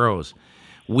 of his throws.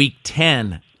 Week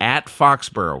 10 at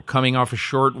Foxborough, coming off a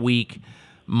short week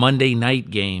Monday night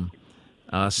game.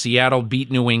 Seattle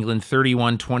beat New England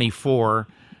 31-24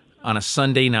 on a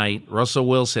Sunday night. Russell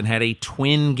Wilson had a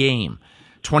twin game,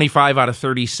 25 out of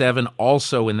 37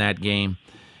 also in that game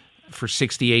for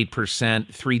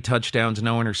 68%, 3 touchdowns,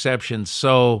 no interceptions.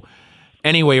 So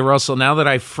anyway, Russell, now that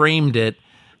I've framed it,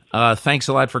 thanks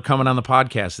a lot for coming on the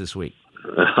podcast this week.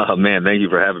 Oh, man, thank you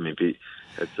for having me, Pete.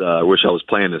 I wish I was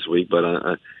playing this week, but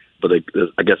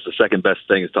I guess the second best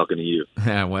thing is talking to you.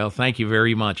 Yeah, well, thank you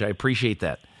very much. I appreciate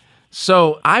that.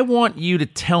 So I want you to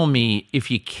tell me, if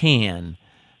you can,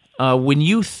 when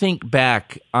you think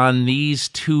back on these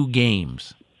two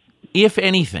games, if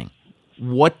anything,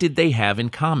 what did they have in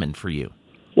common for you?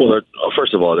 Well,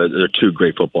 first of all, they're two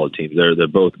great football teams. They're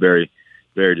both very,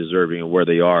 very deserving of where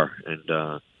they are.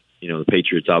 And, the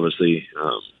Patriots, obviously,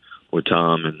 with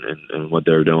Tom and what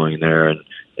they're doing there and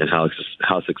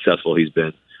how successful he's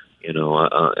been,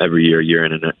 every year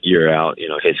in and year out.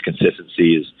 His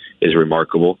consistency is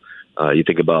remarkable. You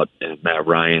think about Matt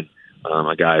Ryan,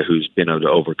 a guy who's been able to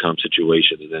overcome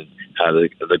situations and then have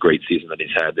the great season that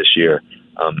he's had this year.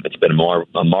 It's been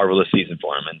a marvelous season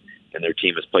for him, and their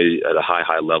team has played at a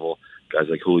high level. Guys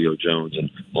like Julio Jones and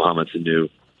Mohamed Sanu,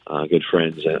 good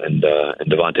friends, and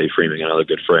Devontae Freeman, another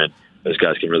good friend. Those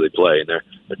guys can really play, and their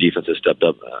defense has stepped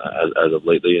up as of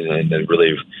lately, and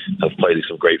really have played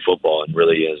some great football and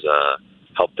really has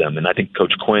helped them. And I think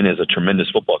Coach Quinn is a tremendous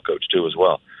football coach too, as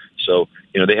well. So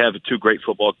they have two great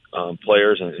football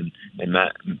players, and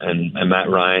Matt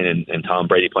Ryan and Tom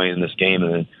Brady playing in this game,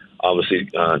 and then obviously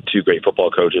two great football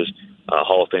coaches,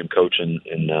 Hall of Fame coach and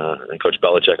Coach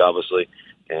Belichick, obviously,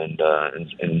 and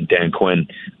Dan Quinn,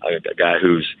 a guy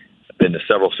who's been to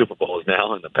several Super Bowls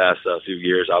now in the past few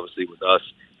years, obviously with us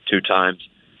two times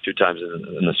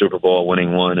in the Super Bowl,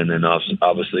 winning one, and then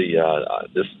obviously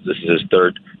this is his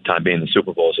third time being in the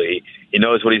Super Bowl. So he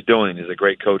knows what he's doing. He's a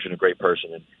great coach and a great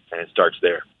person, and it starts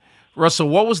there. Russell,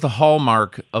 what was the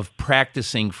hallmark of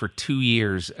practicing for 2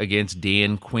 years against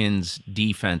Dan Quinn's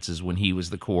defenses when he was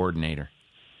the coordinator?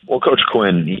 Well, Coach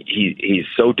Quinn, he's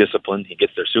so disciplined. He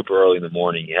gets there super early in the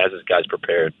morning. He has his guys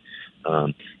prepared.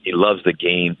 He loves the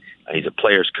game. He's a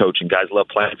player's coach, and guys love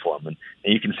playing for him. And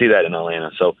you can see that in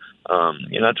Atlanta. So,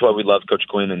 that's why we love Coach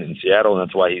Quinn in Seattle, and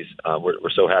that's why we're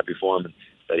so happy for him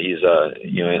that he's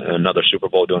in another Super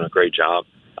Bowl doing a great job.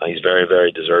 He's very,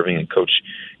 very deserving, and Coach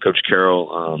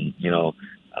Carroll,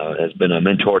 has been a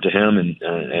mentor to him,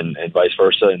 and vice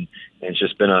versa, and it's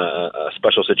just been a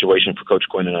special situation for Coach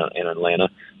Quinn in Atlanta.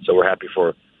 So we're happy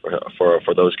for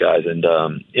those guys, and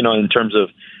in terms of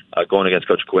going against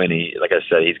Coach Quinn, like I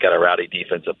said, he's got a rowdy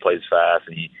defense that plays fast,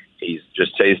 and he's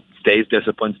just stays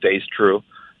disciplined, stays true,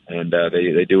 and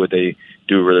they do what they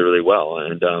do really, really well.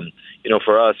 And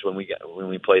for us, when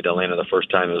we played Atlanta the first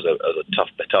time, it was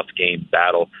a tough game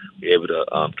battle. We were able to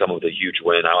come up with a huge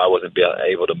win. I wasn't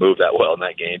able to move that well in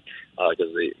that game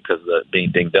because of the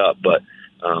being dinged up, but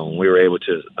we were able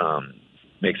to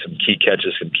make some key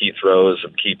catches, some key throws,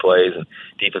 some key plays, and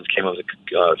defense came up with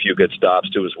a few good stops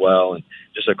too as well, and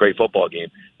just a great football game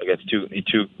against two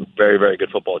very, very good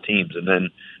football teams. And then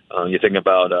you think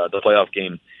about the playoff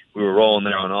game, we were rolling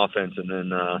there on offense, and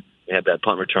then we had that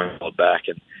punt return called back,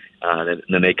 and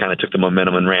then they kind of took the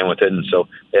momentum and ran with it, and so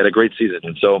they had a great season.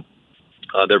 And so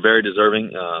they're very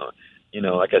deserving.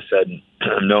 Like I said,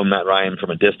 I've known Matt Ryan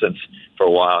from a distance for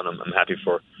a while, and I'm happy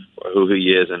for who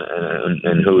he is and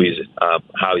who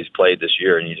how he's played this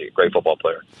year, and he's a great football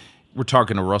player. We're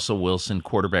talking to Russell Wilson,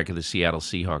 quarterback of the Seattle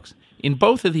Seahawks. In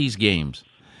both of these games,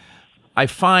 I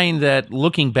find that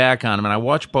looking back on them, and I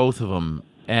watch both of them,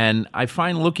 and I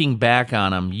find looking back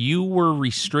on them, you were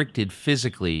restricted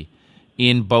physically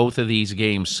in both of these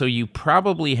games, so you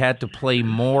probably had to play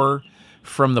more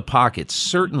from the pocket,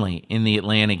 certainly in the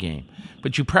Atlanta game,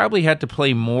 but you probably had to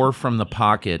play more from the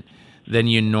pocket than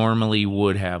you normally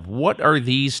would have. What are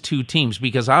these two teams?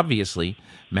 Because obviously,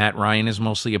 Matt Ryan is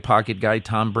mostly a pocket guy,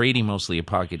 Tom Brady mostly a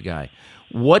pocket guy.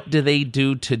 What do they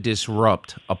do to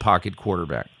disrupt a pocket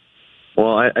quarterback?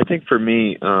 Well, I think for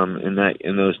me, in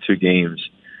those two games,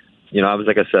 I was,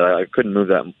 like I said, I couldn't move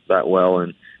that well,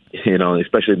 and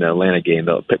especially in the Atlanta game.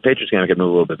 The Patriots game I could move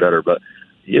a little bit better, but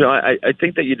I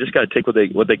think that you just got to take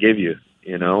what they give you,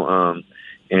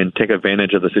 and take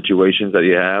advantage of the situations that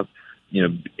you have.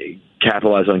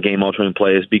 Capitalize on game-altering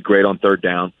plays. Be great on third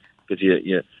down because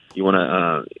you want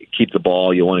to keep the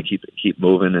ball. You want to keep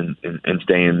moving and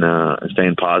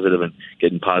staying positive and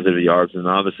getting positive yards. And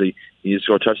obviously, you need to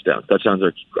score touchdowns. Touchdowns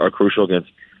are crucial against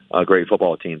great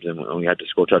football teams, and we had to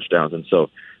score touchdowns. And so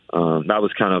that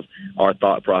was kind of our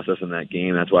thought process in that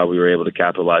game. That's why we were able to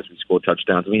capitalize. We scored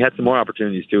touchdowns, and we had some more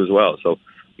opportunities too as well. So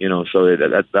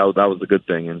that was the good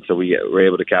thing, and so we were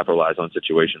able to capitalize on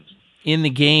situations. In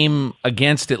the game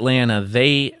against Atlanta,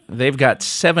 they've got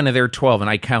 7 of their 12, and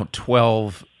I count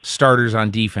 12 starters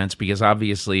on defense because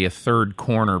obviously a third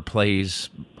corner plays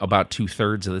about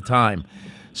 2/3 of the time.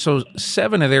 So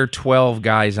 7 of their 12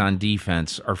 guys on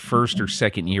defense are first or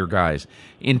second year guys.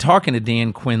 In talking to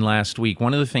Dan Quinn last week,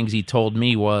 one of the things he told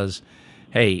me was,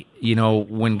 hey,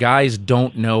 when guys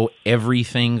don't know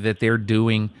everything that they're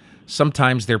doing,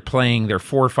 sometimes they're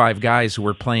 4 or 5 guys who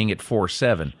are playing at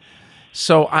 4-7.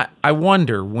 So I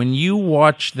wonder, when you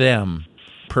watch them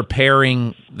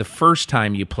preparing the first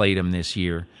time you played them this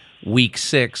year, week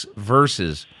 6,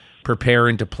 versus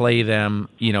preparing to play them,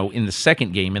 in the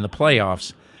second game in the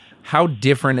playoffs, how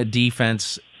different a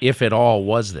defense, if at all,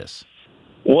 was this?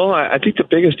 Well, I think the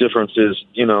biggest difference is,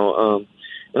 and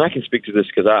I can speak to this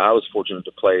because I was fortunate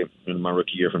to play in my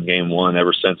rookie year from game 1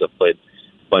 ever since I've played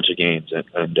a bunch of games.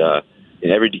 And in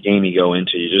every game you go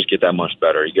into, you just get that much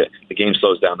better. The game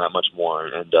slows down that much more,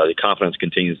 and the confidence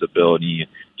continues to build. And you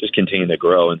just continue to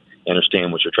grow and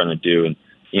understand what you're trying to do. And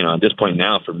at this point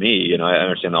now, for me, I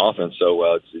understand the offense so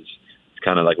well. It's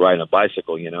kind of like riding a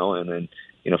bicycle, and then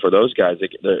for those guys,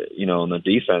 on the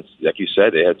defense, like you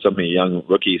said, they had so many young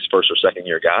rookies, first or second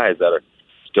year guys that are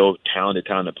still talented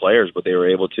players, but they were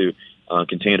able to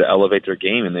continue to elevate their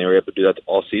game, and they were able to do that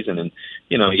all season. And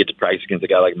you get to practice against a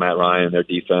guy like Matt Ryan and their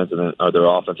defense, or their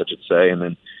offense, I should say, and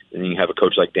then you have a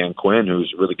coach like Dan Quinn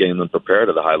who's really getting them prepared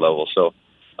at a high level. So,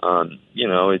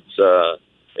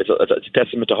 it's a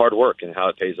testament to hard work and how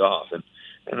it pays off. And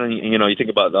then you think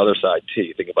about the other side too.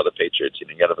 You think about the Patriots. You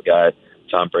got a guy,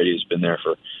 Tom Brady, who's been there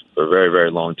for a very,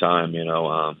 very long time.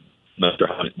 Not sure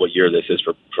what year this is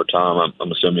for Tom.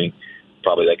 I'm assuming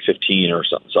probably like 15 or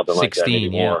something like that, maybe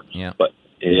more. Yeah. But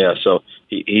yeah, so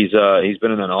he's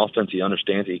been in an offense. He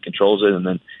understands it. He controls it. And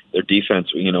then their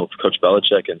defense, Coach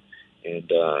Belichick and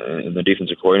the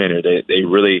defensive coordinator, they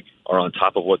really are on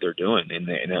top of what they're doing, and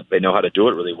they know how to do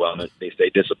it really well, and they stay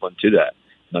disciplined to that.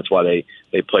 And that's why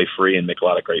they play free and make a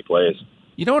lot of great plays.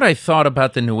 You know what I thought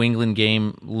about the New England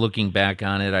game, looking back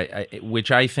on it,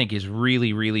 which I think is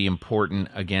really, really important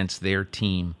against their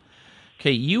team.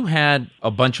 Okay, you had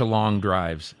a bunch of long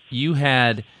drives. You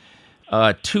had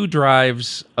 2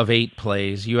 drives of 8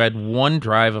 plays. You had 1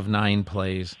 drive of 9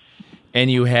 plays. And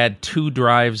you had 2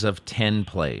 drives of 10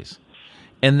 plays.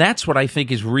 And that's what I think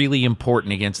is really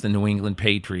important against the New England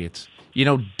Patriots.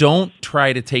 Don't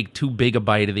try to take too big a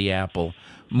bite of the apple.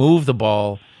 Move the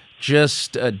ball.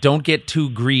 Just don't get too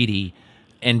greedy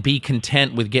and be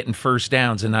content with getting first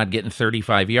downs and not getting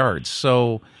 35 yards.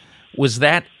 So was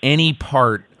that any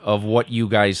part of what you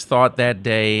guys thought that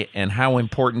day, and how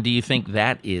important do you think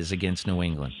that is against New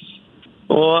England?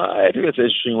 Well, I think that's an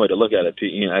interesting way to look at it,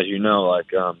 Pete. As you know,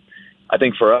 I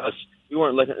think for us, we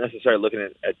weren't necessarily looking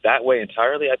at it that way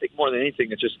entirely. I think more than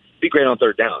anything, it's just be great on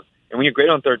third down. And when you're great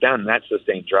on third down, that's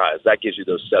sustained drives. That gives you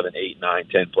those 7, 8, 9,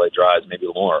 10 play drives, maybe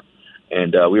more.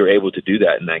 And we were able to do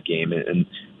that in that game. And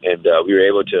we were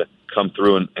able to come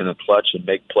through in a clutch and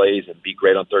make plays and be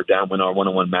great on third down, win our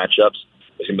one-on-one matchups.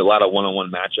 There's going to be a lot of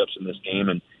one-on-one matchups in this game,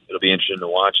 and it'll be interesting to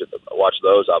watch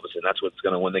those, obviously, and that's what's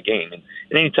going to win the game. And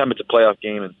anytime it's a playoff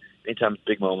game and anytime it's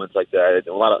big moments like that,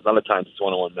 a lot of times it's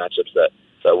one-on-one matchups that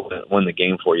win the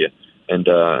game for you. And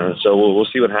so we'll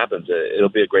see what happens. It'll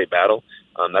be a great battle.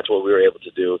 That's what we were able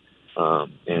to do.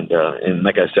 And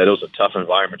like I said, it was a tough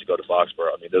environment to go to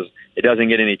Foxborough. I mean, it doesn't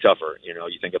get any tougher.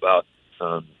 You think about,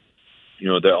 all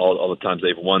the times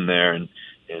they've won there, and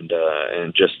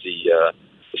just the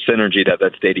synergy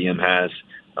that stadium has.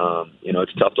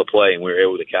 It's tough to play, and we were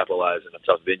able to capitalize in a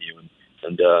tough venue.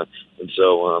 And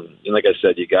so, like I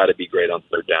said, you got to be great on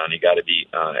third down. You got to be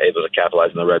able to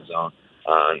capitalize in the red zone.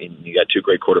 And you got 2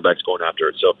 great quarterbacks going after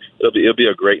it. So it'll be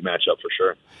a great matchup for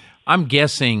sure. I'm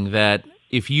guessing that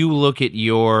if you look at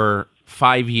your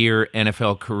 5-year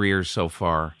NFL career so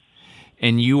far,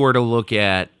 and you were to look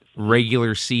at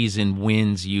regular season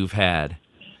wins you've had,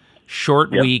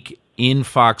 short week in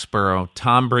Foxborough,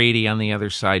 Tom Brady on the other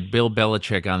side, Bill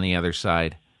Belichick on the other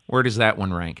side, where does that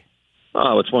one rank?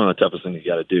 Oh, it's one of the toughest things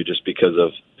you got to do, just because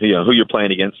of who you're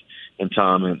playing against, and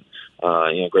Tom, and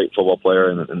great football player,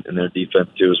 and their defense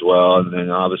too as well, and then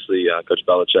obviously Coach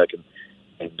Belichick,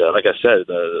 and like I said,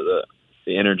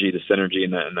 the energy, the synergy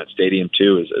in that stadium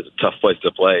too is a tough place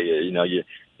to play.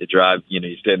 You drive,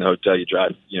 you stay in the hotel, you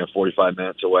drive 45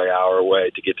 minutes away, hour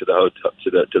away to get to the hotel,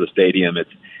 to the stadium.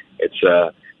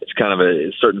 It's kind of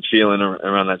a certain feeling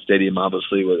around that stadium,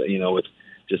 obviously, with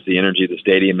just the energy of the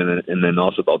stadium, and then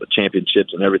also all the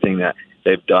championships and everything that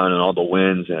they've done and all the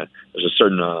wins. There's a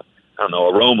certain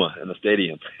aroma in the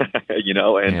stadium,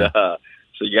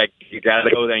 so you got to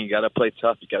go there and you got to play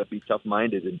tough. You got to be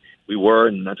tough-minded, and we were,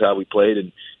 and that's how we played,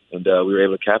 and we were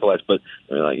able to capitalize. But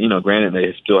granted,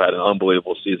 they still had an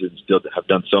unbelievable season, still have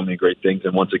done so many great things,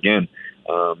 and once again,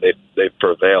 they've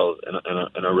prevailed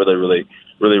in a really, really,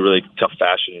 really, really tough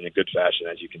fashion, in a good fashion,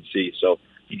 as you can see. So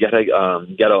you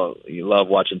love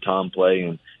watching Tom play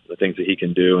and the things that he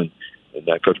can do, and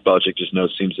Coach Belichick just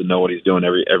seems to know what he's doing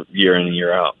every year in and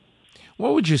year out.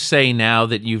 What would you say now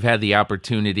that you've had the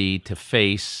opportunity to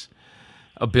face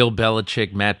a Bill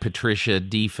Belichick, Matt Patricia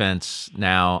defense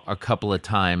now a couple of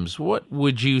times? What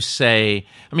would you say?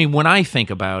 I mean, when I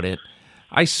think about it,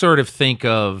 I sort of think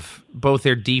of both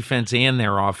their defense and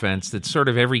their offense that sort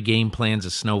of every game plan's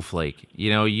a snowflake.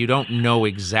 You don't know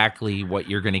exactly what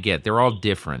you're going to get. They're all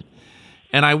different.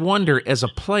 And I wonder, as a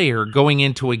player going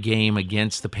into a game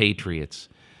against the Patriots,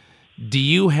 do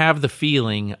you have the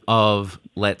feeling of,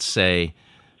 let's say,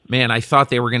 man, I thought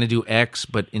they were going to do X,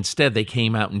 but instead they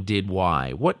came out and did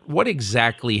Y? What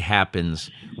exactly happens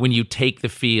when you take the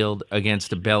field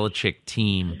against a Belichick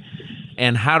team,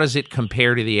 and how does it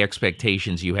compare to the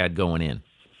expectations you had going in?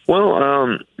 Well,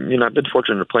 I've been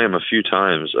fortunate to play him a few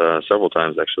times, several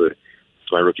times actually.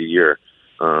 It's my rookie year.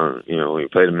 We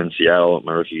played him in Seattle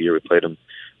my rookie year. We played him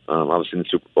obviously in the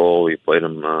Super Bowl. We played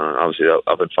him obviously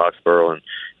up in Foxborough, and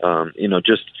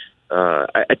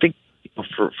I think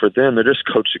for them, they're just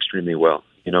coached extremely well.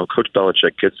 Coach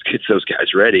Belichick gets those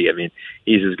guys ready. I mean,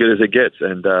 he's as good as it gets,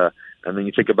 and then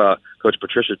you think about Coach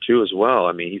Patricia too as well.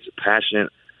 I mean, he's a passionate,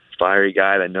 fiery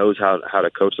guy that knows how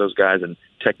to coach those guys, and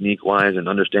technique-wise, and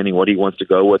understanding what he wants to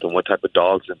go with, and what type of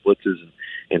dogs and blitzes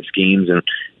and schemes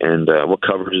and what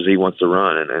coverages he wants to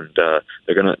run, and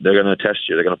they're gonna test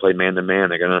you. They're gonna play man to man.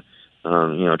 They're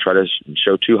gonna try to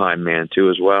show too high man too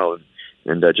as well,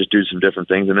 and just do some different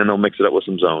things, and then they'll mix it up with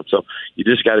some zone. So you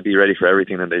just got to be ready for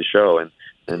everything that they show, and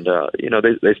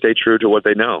they stay true to what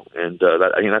they know, and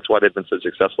that's why they've been so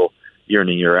successful year in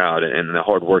and year out, and the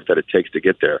hard work that it takes to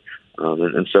get there.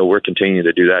 And so we're continuing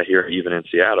to do that here, even in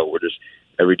Seattle. We're just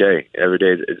every day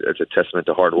it's a testament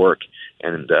to hard work,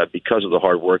 And because of the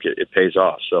hard work, it pays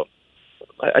off. So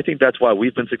I think that's why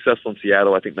we've been successful in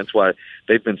Seattle. I think that's why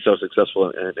they've been so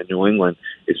successful in New England,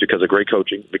 is because of great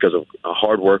coaching, because of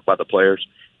hard work by the players,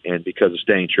 and because of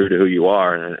staying true to who you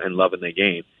are and loving the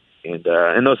game. And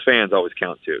those fans always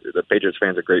count too. The Patriots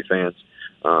fans are great fans.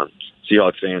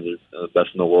 Seahawks fans are the best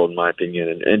in the world, in my opinion.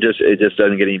 And it just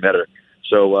doesn't get any better.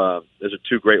 So those are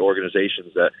two great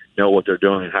organizations that know what they're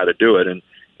doing and how to do it. And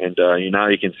now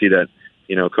you can see that,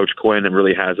 Coach Quinn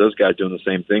really has those guys doing the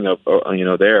same thing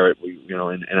there,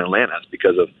 in Atlanta. It's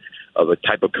because of the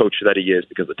type of coach that he is,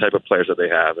 because of the type of players that they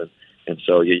have. And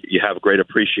so you have great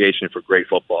appreciation for great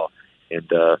football.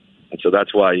 And so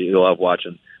that's why you love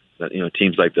watching,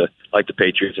 teams like the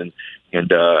Patriots and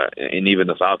even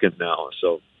the Falcons now.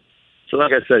 So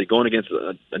like I said, going against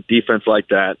a defense like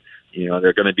that,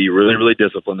 they're going to be really, really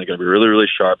disciplined. They're going to be really, really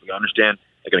sharp. They're going to understand.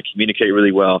 They're going to communicate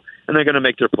really well, and they're going to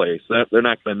make their plays. They're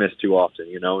not going to miss too often,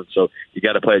 and so you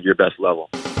got to play at your best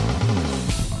level.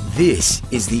 This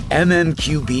is the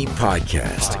MMQB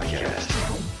Podcast.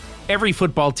 Every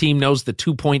football team knows the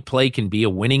two-point play can be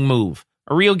a winning move,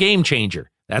 a real game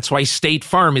changer. That's why State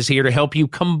Farm is here to help you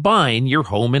combine your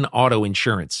home and auto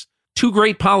insurance. Two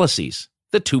great policies,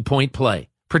 the two-point play,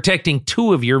 protecting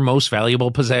two of your most valuable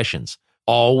possessions,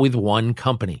 all with one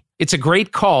company. It's a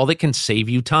great call that can save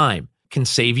you time, can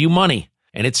save you money,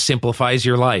 and it simplifies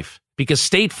your life. Because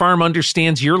State Farm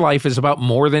understands your life is about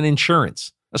more than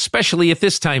insurance, especially at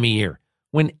this time of year,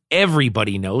 when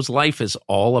everybody knows life is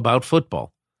all about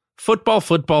football. Football,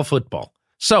 football, football.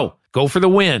 So, go for the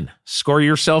win. Score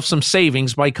yourself some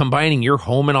savings by combining your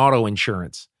home and auto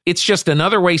insurance. It's just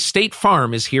another way State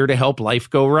Farm is here to help life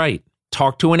go right.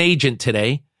 Talk to an agent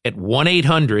today at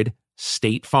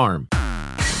 1-800-STATE-FARM.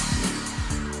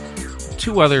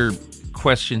 Two other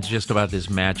questions just about this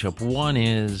matchup. One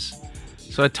is,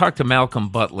 so I talked to Malcolm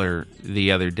Butler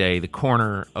the other day, the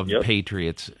corner of the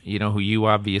Patriots, who you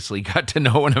obviously got to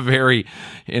know in a very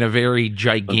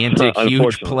gigantic,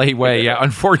 huge play way. Yeah,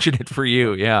 unfortunate for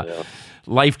you. Yeah.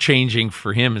 Life-changing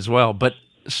for him as well. But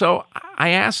so I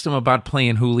asked him about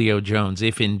playing Julio Jones,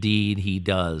 if indeed he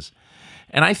does.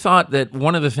 And I thought that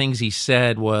one of the things he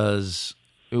said was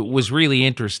really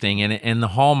interesting, and the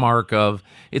hallmark of,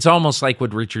 it's almost like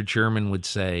what Richard Sherman would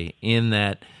say, in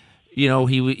that,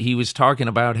 he was talking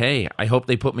about, hey, I hope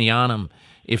they put me on him.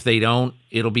 If they don't,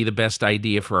 it'll be the best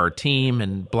idea for our team,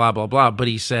 and blah, blah, blah. But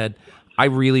he said, I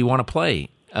really want to play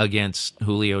against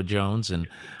Julio Jones, and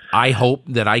I hope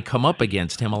that I come up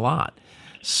against him a lot.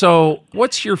 So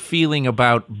what's your feeling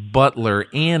about Butler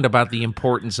and about the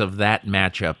importance of that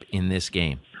matchup in this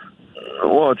game?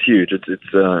 Well, it's huge. It's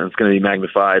going to be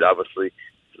magnified, obviously.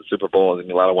 It's the Super Bowl. There's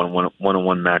a lot of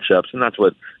one-on-one matchups, and that's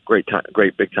what great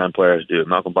big-time players do.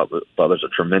 Malcolm Butler's a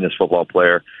tremendous football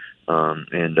player,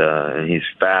 and he's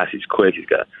fast, he's quick, he's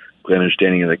got a great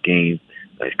understanding of the game.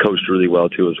 He's coached really well,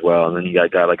 too, as well. And then you got a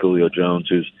guy like Julio Jones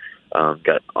who's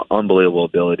got unbelievable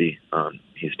ability.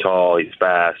 He's tall, he's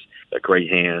fast, got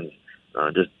great hands,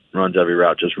 just runs every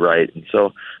route just right. And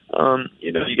so,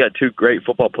 you got two great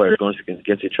football players going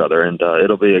against each other, and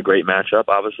it'll be a great matchup,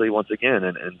 obviously, once again.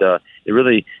 And it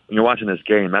really, when you're watching this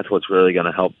game, that's what's really going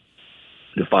to help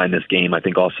define this game. I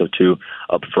think also, too,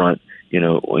 up front,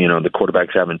 the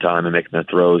quarterbacks having time and making their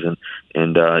throws, and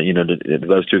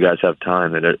those two guys have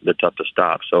time, and they're tough to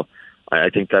stop. So I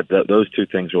think that those two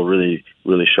things will really,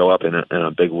 really show up in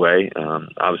a big way.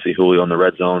 Obviously, Julio on the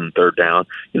red zone, third down.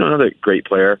 Another great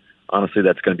player. Honestly,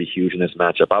 that's going to be huge in this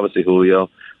matchup. Obviously, Julio,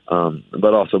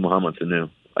 but also Mohamed Sanu,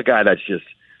 a guy that's just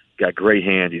got great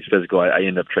hands. He's physical. I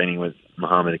ended up training with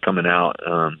Mohamed coming out.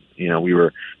 We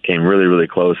came really, really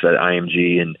close at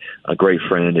IMG, and a great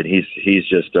friend. And he's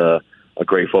just a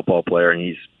great football player, and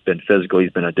he's been physical.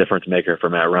 He's been a difference maker for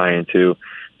Matt Ryan too.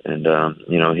 And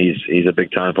he's a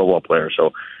big time football player.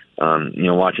 So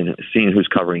seeing who's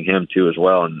covering him too as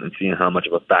well, and seeing how much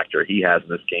of a factor he has in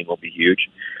this game will be huge.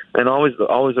 And always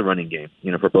a running game,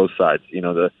 for both sides.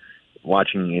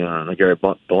 Watching Garrett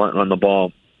Blunt run the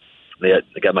ball. They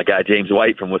got my guy James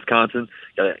White from Wisconsin.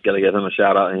 Got to give him a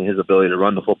shout out, and his ability to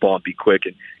run the football and be quick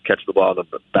and catch the ball in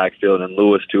the backfield, and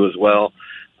Lewis too as well.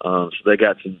 So they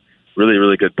got some really,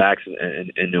 really good backs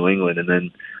in New England, and then.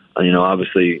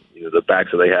 Obviously, the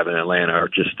backs that they have in Atlanta are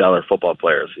just stellar football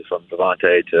players. From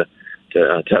Devontae to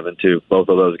Tevin too. Both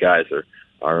of those guys have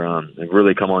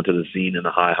really come onto the scene in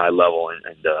a high level, and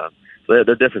so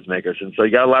they're difference makers. And so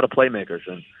you got a lot of playmakers.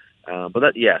 And but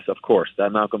that, yes, of course,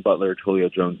 that Malcolm Butler Julio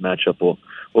Jones matchup will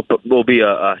be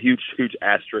a huge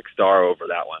asterisk star over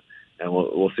that one, and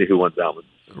we'll see who wins that one.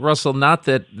 Russell, not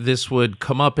that this would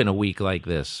come up in a week like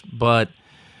this, but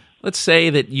Let's say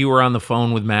that you were on the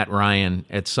phone with Matt Ryan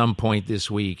at some point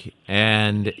this week,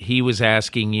 and he was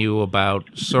asking you about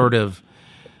sort of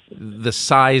the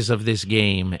size of this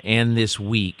game and this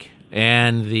week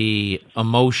and the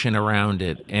emotion around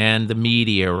it and the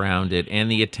media around it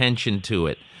and the attention to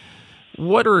it.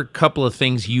 What are a couple of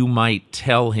things you might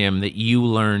tell him that you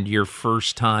learned your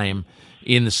first time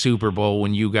in the Super Bowl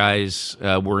when you guys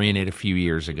were in it a few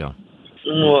years ago?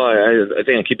 Well, I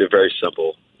think I keep it very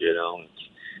simple.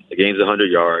 The game's 100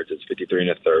 yards. It's 53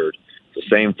 1/3. It's the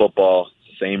same football,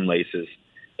 same laces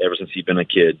ever since you've been a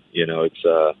kid. You lace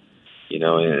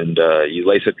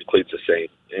it, the cleats the same.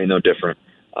 It ain't no different.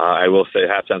 I will say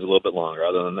halftime's a little bit longer.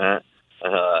 Other than that,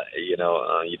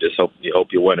 you just hope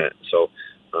you win it. So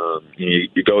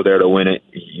you go there to win it.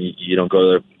 You don't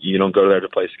go there to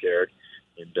play scared,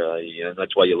 and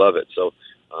that's why you love it. So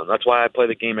that's why I play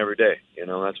the game every day.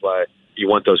 That's why you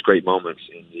want those great moments,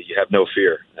 and you have no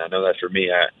fear. And I know that for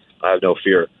me, I have no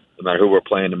fear. No matter who we're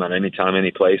playing, no matter any time,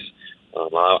 any place,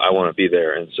 I want to be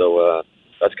there. And so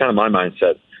that's kind of my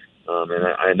mindset. And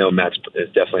I know Matt's is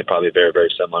definitely probably very, very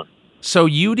similar. So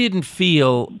you didn't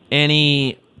feel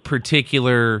any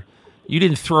particular, you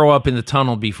didn't throw up in the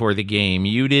tunnel before the game.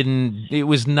 It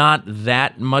was not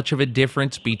that much of a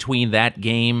difference between that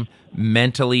game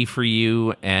mentally for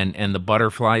you and the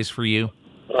butterflies for you?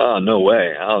 Oh, no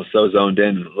way. I was so zoned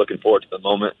in, looking forward to the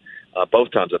moment.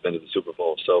 Both times I've been to the Super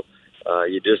Bowl. So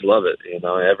you just love it.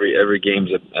 Every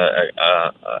game's an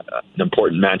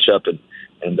important matchup.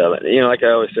 And like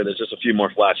I always said, there's just a few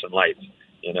more flashing lights,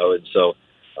 and so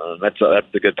that's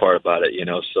the good part about it,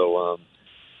 So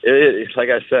it's like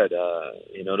I said,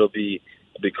 it'll be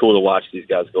cool to watch these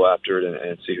guys go after it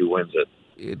and see who wins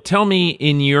it. Tell me,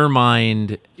 in your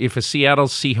mind, if a Seattle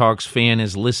Seahawks fan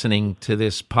is listening to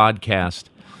this podcast,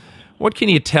 what can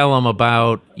you tell them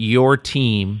about your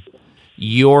team,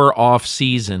 your off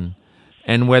season,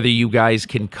 and whether you guys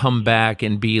can come back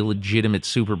and be a legitimate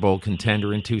Super Bowl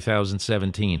contender in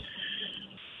 2017?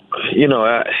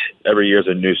 Every year is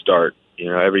a new start.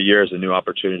 Every year is a new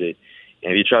opportunity.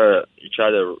 And if you try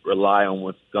to rely on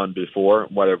what's done before,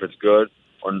 whether if it's good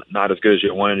or not as good as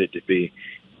you wanted it to be,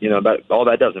 all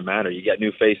that doesn't matter. You got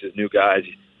new faces, new guys.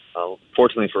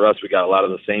 Fortunately for us, we got a lot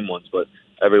of the same ones, but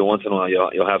every once in a while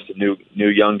you'll have some new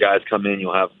young guys come in.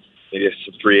 You'll have maybe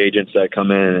some free agents that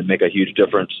come in and make a huge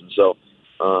difference. And so,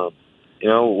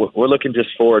 we're looking just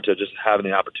forward to just having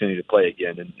the opportunity to play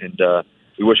again. And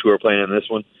we wish we were playing in this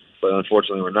one, but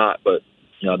unfortunately we're not. But,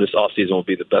 this offseason will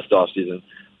be the best offseason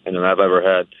I've ever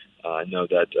had. I know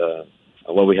that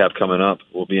what we have coming up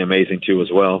will be amazing too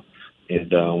as well.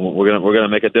 And we're gonna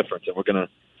make a difference, and we're gonna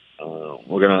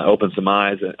open some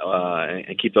eyes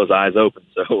and keep those eyes open.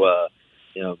 So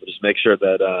just make sure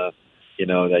that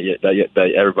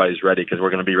that everybody's ready, because we're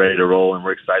going to be ready to roll, and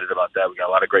we're excited about that. We got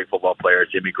a lot of great football players: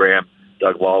 Jimmy Graham,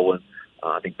 Doug Baldwin.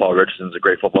 I think Paul Richardson's a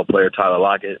great football player. Tyler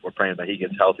Lockett. We're praying that he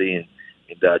gets healthy, and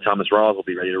Thomas Rawls will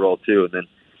be ready to roll too. And then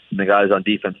the guys on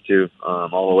defense too,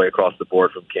 all the way across the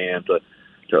board from Cam to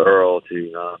Earl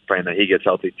to praying that he gets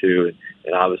healthy too,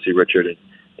 and obviously Richard and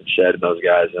Shed and those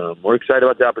guys. We're excited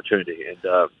about the opportunity,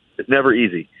 and it's never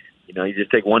easy. You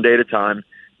just take one day at a time,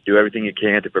 do everything you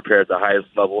can to prepare at the highest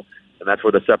level, and that's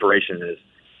where the separation is.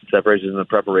 Separation is in the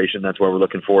preparation. That's where we're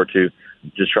looking forward to,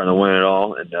 just trying to win it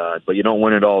all. And but you don't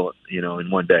win it all, in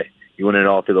one day. You win it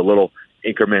all through the little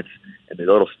increments and the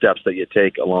little steps that you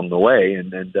take along the way.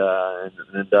 And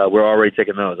we're already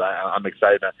taking those. I'm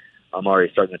excited. I'm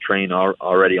already starting to train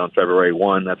already on February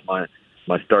 1. That's my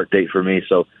start date for me.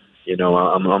 So,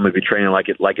 I'm going to be training like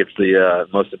it's the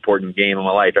most important game of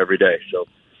my life every day. So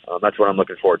that's what I'm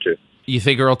looking forward to. You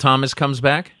think Earl Thomas comes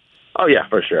back? Oh yeah,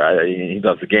 for sure. He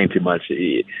loves the game too much.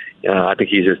 I think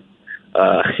he just,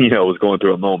 was going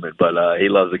through a moment, but he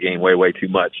loves the game way, way too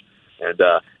much. And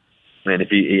if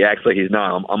he acts like he's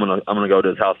not, I'm gonna go to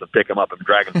his house and pick him up and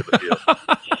drag him to the field.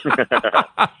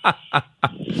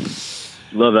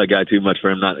 Love that guy too much for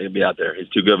him not to be out there. He's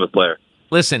too good of a player.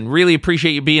 Listen, really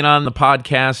appreciate you being on the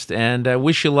podcast, and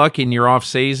wish you luck in your off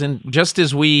season. Just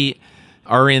as we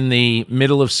are in the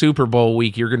middle of Super Bowl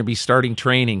week, you're going to be starting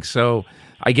training. So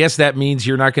I guess that means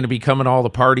you're not going to be coming to all the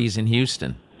parties in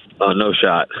Houston. Oh, no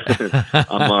shot.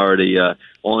 I'm already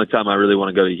only time I really want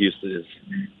to go to Houston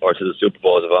or to the Super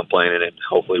Bowl is if I'm playing in it and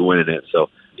hopefully winning it. So,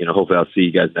 hopefully I'll see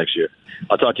you guys next year.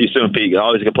 I'll talk to you soon, Pete.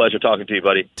 Always a pleasure talking to you,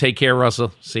 buddy. Take care,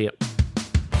 Russell. See you.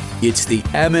 It's the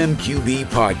MMQB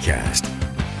Podcast.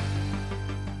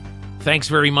 Thanks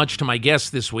very much to my guests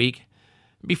this week.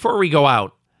 Before we go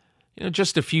out,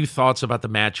 just a few thoughts about the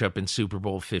matchup in Super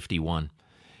Bowl 51.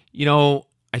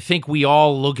 I think we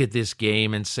all look at this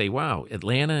game and say, wow,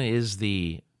 Atlanta is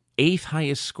the 8th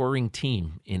highest scoring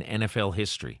team in NFL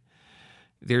history.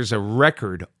 There's a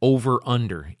record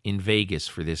over-under in Vegas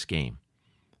for this game.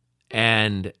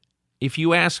 And if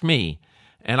you ask me,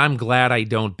 and I'm glad I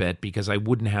don't bet because I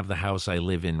wouldn't have the house I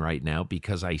live in right now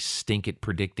because I stink at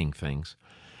predicting things.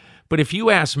 But if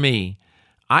you ask me,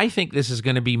 I think this is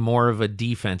going to be more of a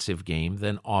defensive game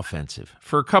than offensive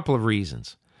for a couple of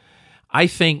reasons. I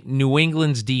think New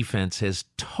England's defense has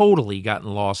totally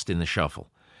gotten lost in the shuffle.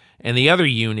 And the other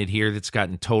unit here that's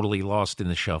gotten totally lost in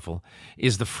the shuffle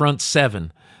is the front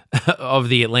seven of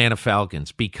the Atlanta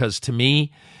Falcons. Because to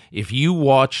me, if you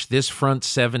watch this front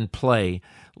seven play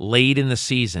late in the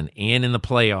season and in the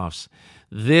playoffs,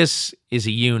 this is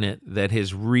a unit that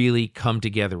has really come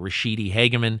together. Rashidi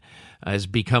Hageman has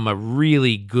become a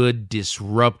really good,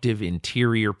 disruptive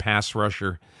interior pass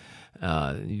rusher.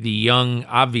 The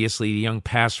young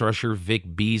pass rusher,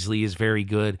 Vic Beasley, is very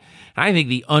good. I think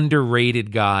the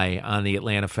underrated guy on the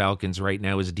Atlanta Falcons right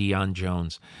now is Deion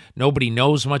Jones. Nobody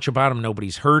knows much about him.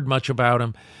 Nobody's heard much about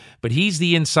him. But he's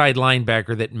the inside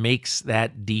linebacker that makes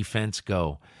that defense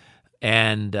go.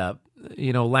 And,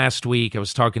 last week I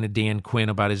was talking to Dan Quinn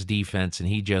about his defense, and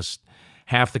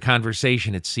half the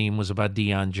conversation, it seemed, was about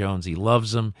Deion Jones. He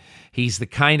loves him. He's the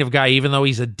kind of guy, even though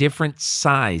he's a different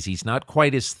size, he's not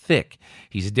quite as thick.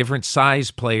 He's a different size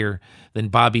player than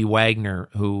Bobby Wagner,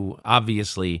 who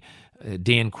obviously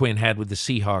Dan Quinn had with the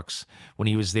Seahawks when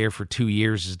he was there for 2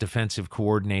 years as defensive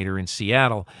coordinator in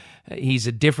Seattle. He's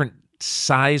a different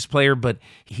size player, but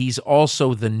he's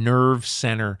also the nerve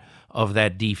center of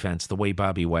that defense, the way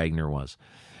Bobby Wagner was.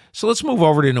 So let's move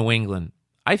over to New England.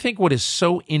 I think what is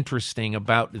so interesting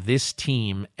about this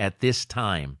team at this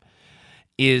time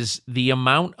is the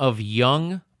amount of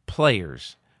young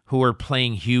players who are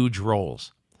playing huge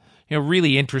roles.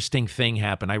 Really interesting thing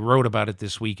happened. I wrote about it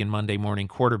this week in Monday Morning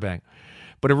Quarterback.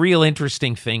 But a real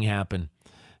interesting thing happened.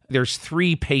 There's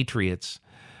 3 Patriots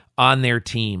on their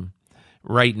team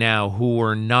right now who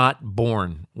were not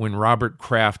born when Robert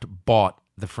Kraft bought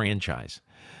the franchise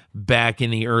back in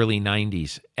the early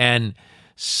 90s. And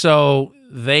so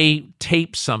they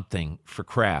taped something for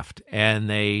Kraft, and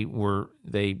they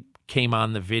came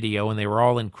on the video, and they were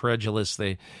all incredulous.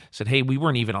 They said, "Hey, we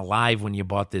weren't even alive when you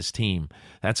bought this team.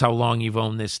 That's how long you've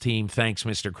owned this team. Thanks,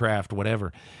 Mr. Kraft,"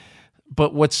 whatever.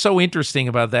 But what's so interesting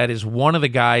about that is one of the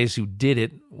guys who did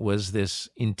it was this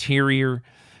interior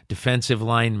defensive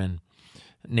lineman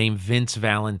named Vince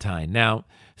Valentine. Now,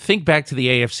 think back to the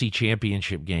AFC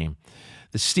Championship game.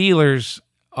 The Steelers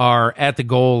are at the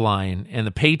goal line, and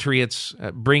the Patriots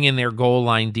bring in their goal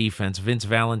line defense. Vince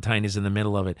Valentine is in the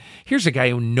middle of it. Here's a guy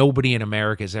who nobody in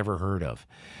America has ever heard of.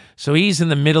 So he's in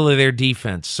the middle of their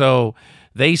defense. So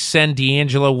they send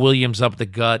D'Angelo Williams up the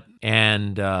gut,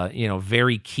 and,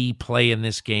 very key play in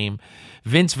this game.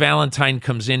 Vince Valentine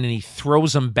comes in, and he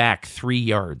throws them back 3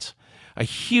 yards. A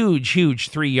huge, huge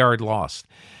 3-yard loss.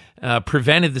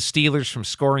 Prevented the Steelers from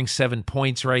scoring 7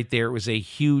 points right there. It was a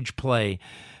huge play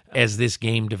as this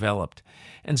game developed.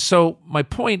 And so my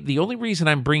point, the only reason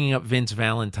I'm bringing up Vince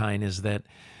Valentine is that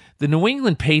the New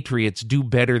England Patriots do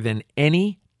better than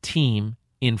any team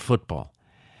in football.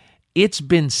 It's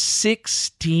been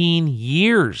 16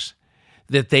 years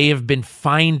that they have been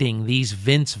finding these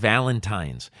Vince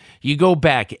Valentines. You go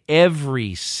back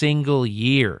every single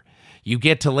year. You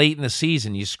get to late in the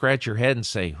season, you scratch your head and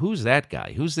say, who's that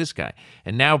guy? Who's this guy?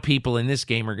 And now people in this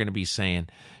game are going to be saying,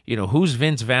 who's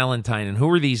Vince Valentine and who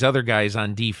are these other guys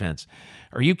on defense?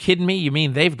 Are you kidding me? You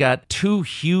mean they've got 2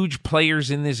 huge players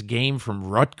in this game from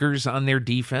Rutgers on their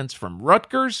defense? From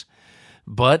Rutgers?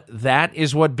 But that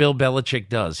is what Bill Belichick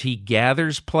does. He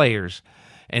gathers players,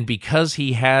 and because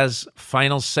he has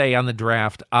final say on the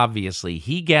draft, obviously,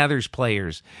 he gathers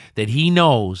players that he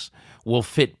knows will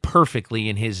fit perfectly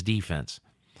in his defense.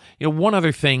 One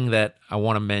other thing that I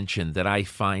want to mention that I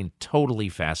find totally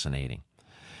fascinating.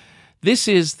 This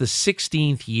is the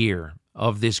 16th year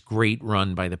of this great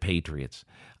run by the Patriots.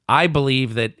 I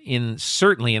believe that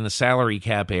certainly in the salary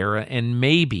cap era and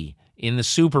maybe in the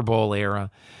Super Bowl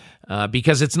era,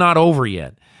 because it's not over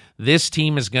yet, this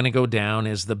team is going to go down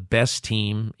as the best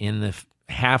team in the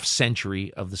half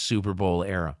century of the Super Bowl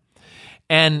era.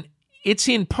 And it's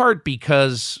in part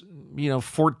because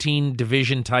 14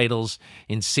 division titles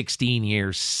in 16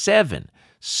 years, 7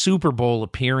 Super Bowl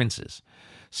appearances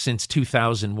since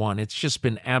 2001. It's just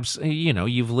been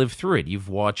you've lived through it. You've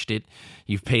watched it.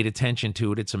 You've paid attention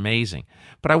to it. It's amazing.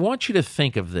 But I want you to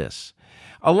think of this.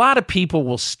 A lot of people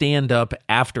will stand up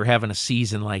after having a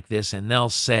season like this, and they'll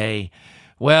say,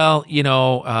 well,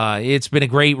 it's been a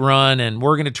great run, and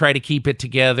we're going to try to keep it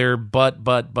together, but.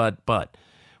 Well,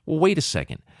 wait a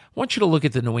second. I want you to look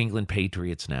at the New England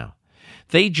Patriots now.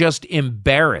 They just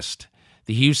embarrassed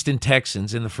the Houston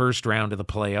Texans in the first round of the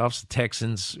playoffs. The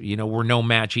Texans, were no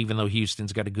match, even though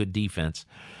Houston's got a good defense,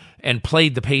 and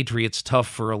played the Patriots tough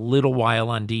for a little while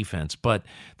on defense, but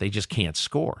they just can't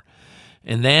score.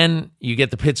 And then you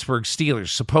get the Pittsburgh Steelers,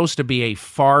 supposed to be a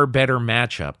far better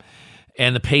matchup.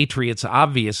 And the Patriots,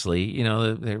 obviously,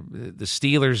 the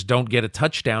Steelers don't get a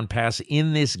touchdown pass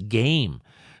in this game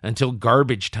until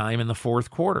garbage time in the fourth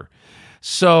quarter.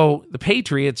 So the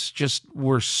Patriots just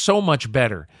were so much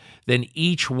better than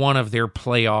each one of their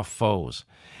playoff foes.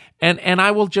 And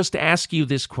I will just ask you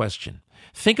this question.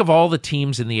 Think of all the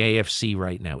teams in the AFC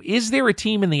right now. Is there a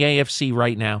team in the AFC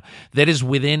right now that is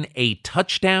within a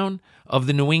touchdown of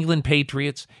the New England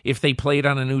Patriots if they played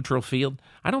on a neutral field?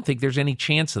 I don't think there's any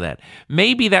chance of that.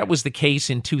 Maybe that was the case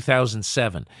in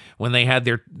 2007 when they had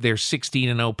their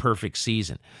 16-0 perfect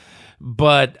season.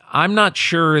 But I'm not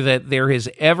sure that there has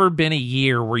ever been a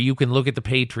year where you can look at the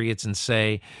Patriots and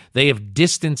say they have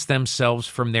distanced themselves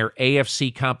from their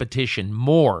AFC competition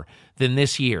more than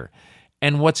this year.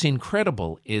 And what's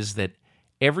incredible is that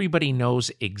everybody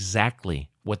knows exactly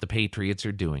what the Patriots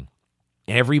are doing.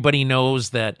 Everybody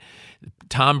knows that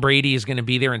Tom Brady is going to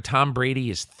be there, and Tom Brady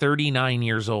is 39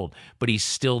 years old, but he's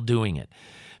still doing it.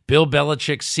 Bill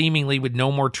Belichick, seemingly with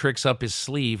no more tricks up his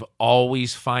sleeve,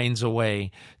 always finds a way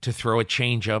to throw a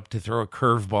changeup, to throw a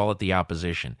curveball at the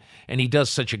opposition. And he does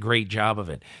such a great job of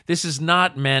it. This is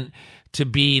not meant to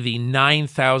be the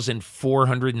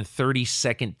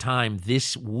 9,432nd time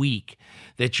this week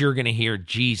that you're going to hear,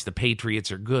 geez, the Patriots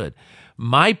are good.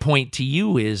 My point to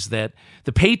you is that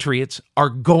the Patriots are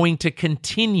going to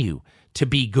continue to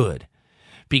be good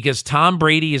because Tom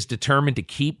Brady is determined to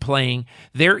keep playing.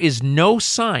 There is no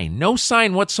sign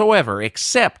whatsoever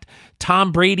except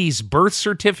Tom Brady's birth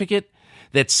certificate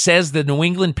that says the New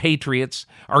England Patriots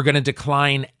are going to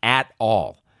decline at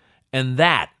all. And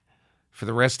that, for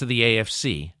the rest of the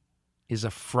AFC, is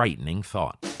a frightening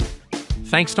thought.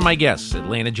 Thanks to my guests,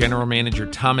 Atlanta General Manager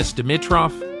Thomas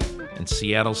Dimitroff and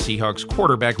Seattle Seahawks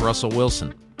quarterback Russell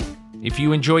Wilson. If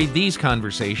you enjoyed these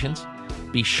conversations,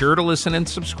 be sure to listen and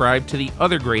subscribe to the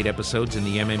other great episodes in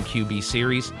the MMQB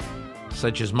series,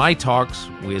 such as my talks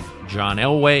with John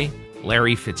Elway,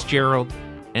 Larry Fitzgerald,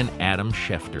 and Adam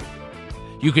Schefter.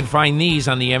 You can find these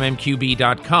on the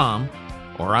mmqb.com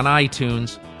or on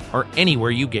iTunes or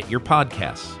anywhere you get your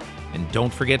podcasts. And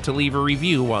don't forget to leave a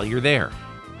review while you're there.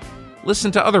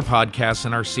 Listen to other podcasts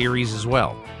in our series as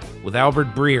well, with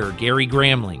Albert Breer, Gary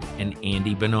Gramling, and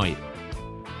Andy Benoit.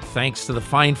 Thanks to the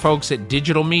fine folks at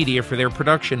Digital Media for their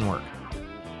production work.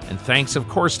 And thanks, of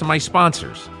course, to my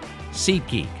sponsors,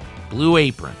 SeatGeek, Blue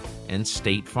Apron, and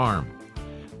State Farm.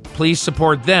 Please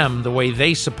support them the way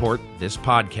they support this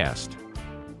podcast.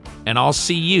 And I'll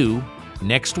see you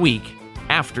next week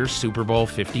after Super Bowl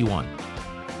 51.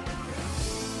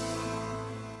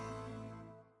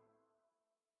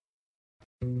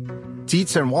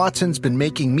 Dietz & Watson's been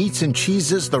making meats and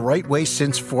cheeses the right way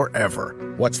since forever.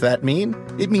 What's that mean?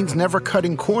 It means never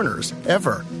cutting corners,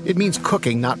 ever. It means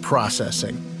cooking, not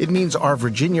processing. It means our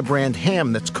Virginia brand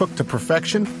ham that's cooked to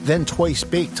perfection, then twice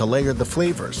baked to layer the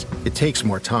flavors. It takes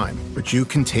more time, but you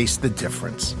can taste the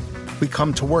difference. We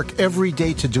come to work every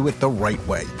day to do it the right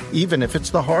way, even if it's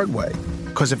the hard way.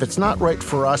 Because if it's not right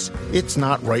for us, it's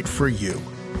not right for you.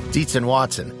 Dietz &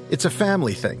 Watson, it's a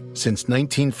family thing since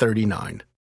 1939.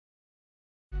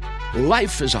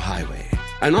 Life is a highway,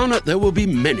 and on it there will be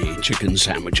many chicken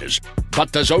sandwiches.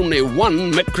 But there's only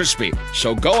one McCrispy.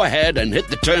 So go ahead and hit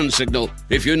the turn signal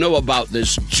if you know about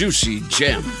this juicy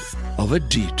gem of a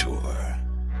detour.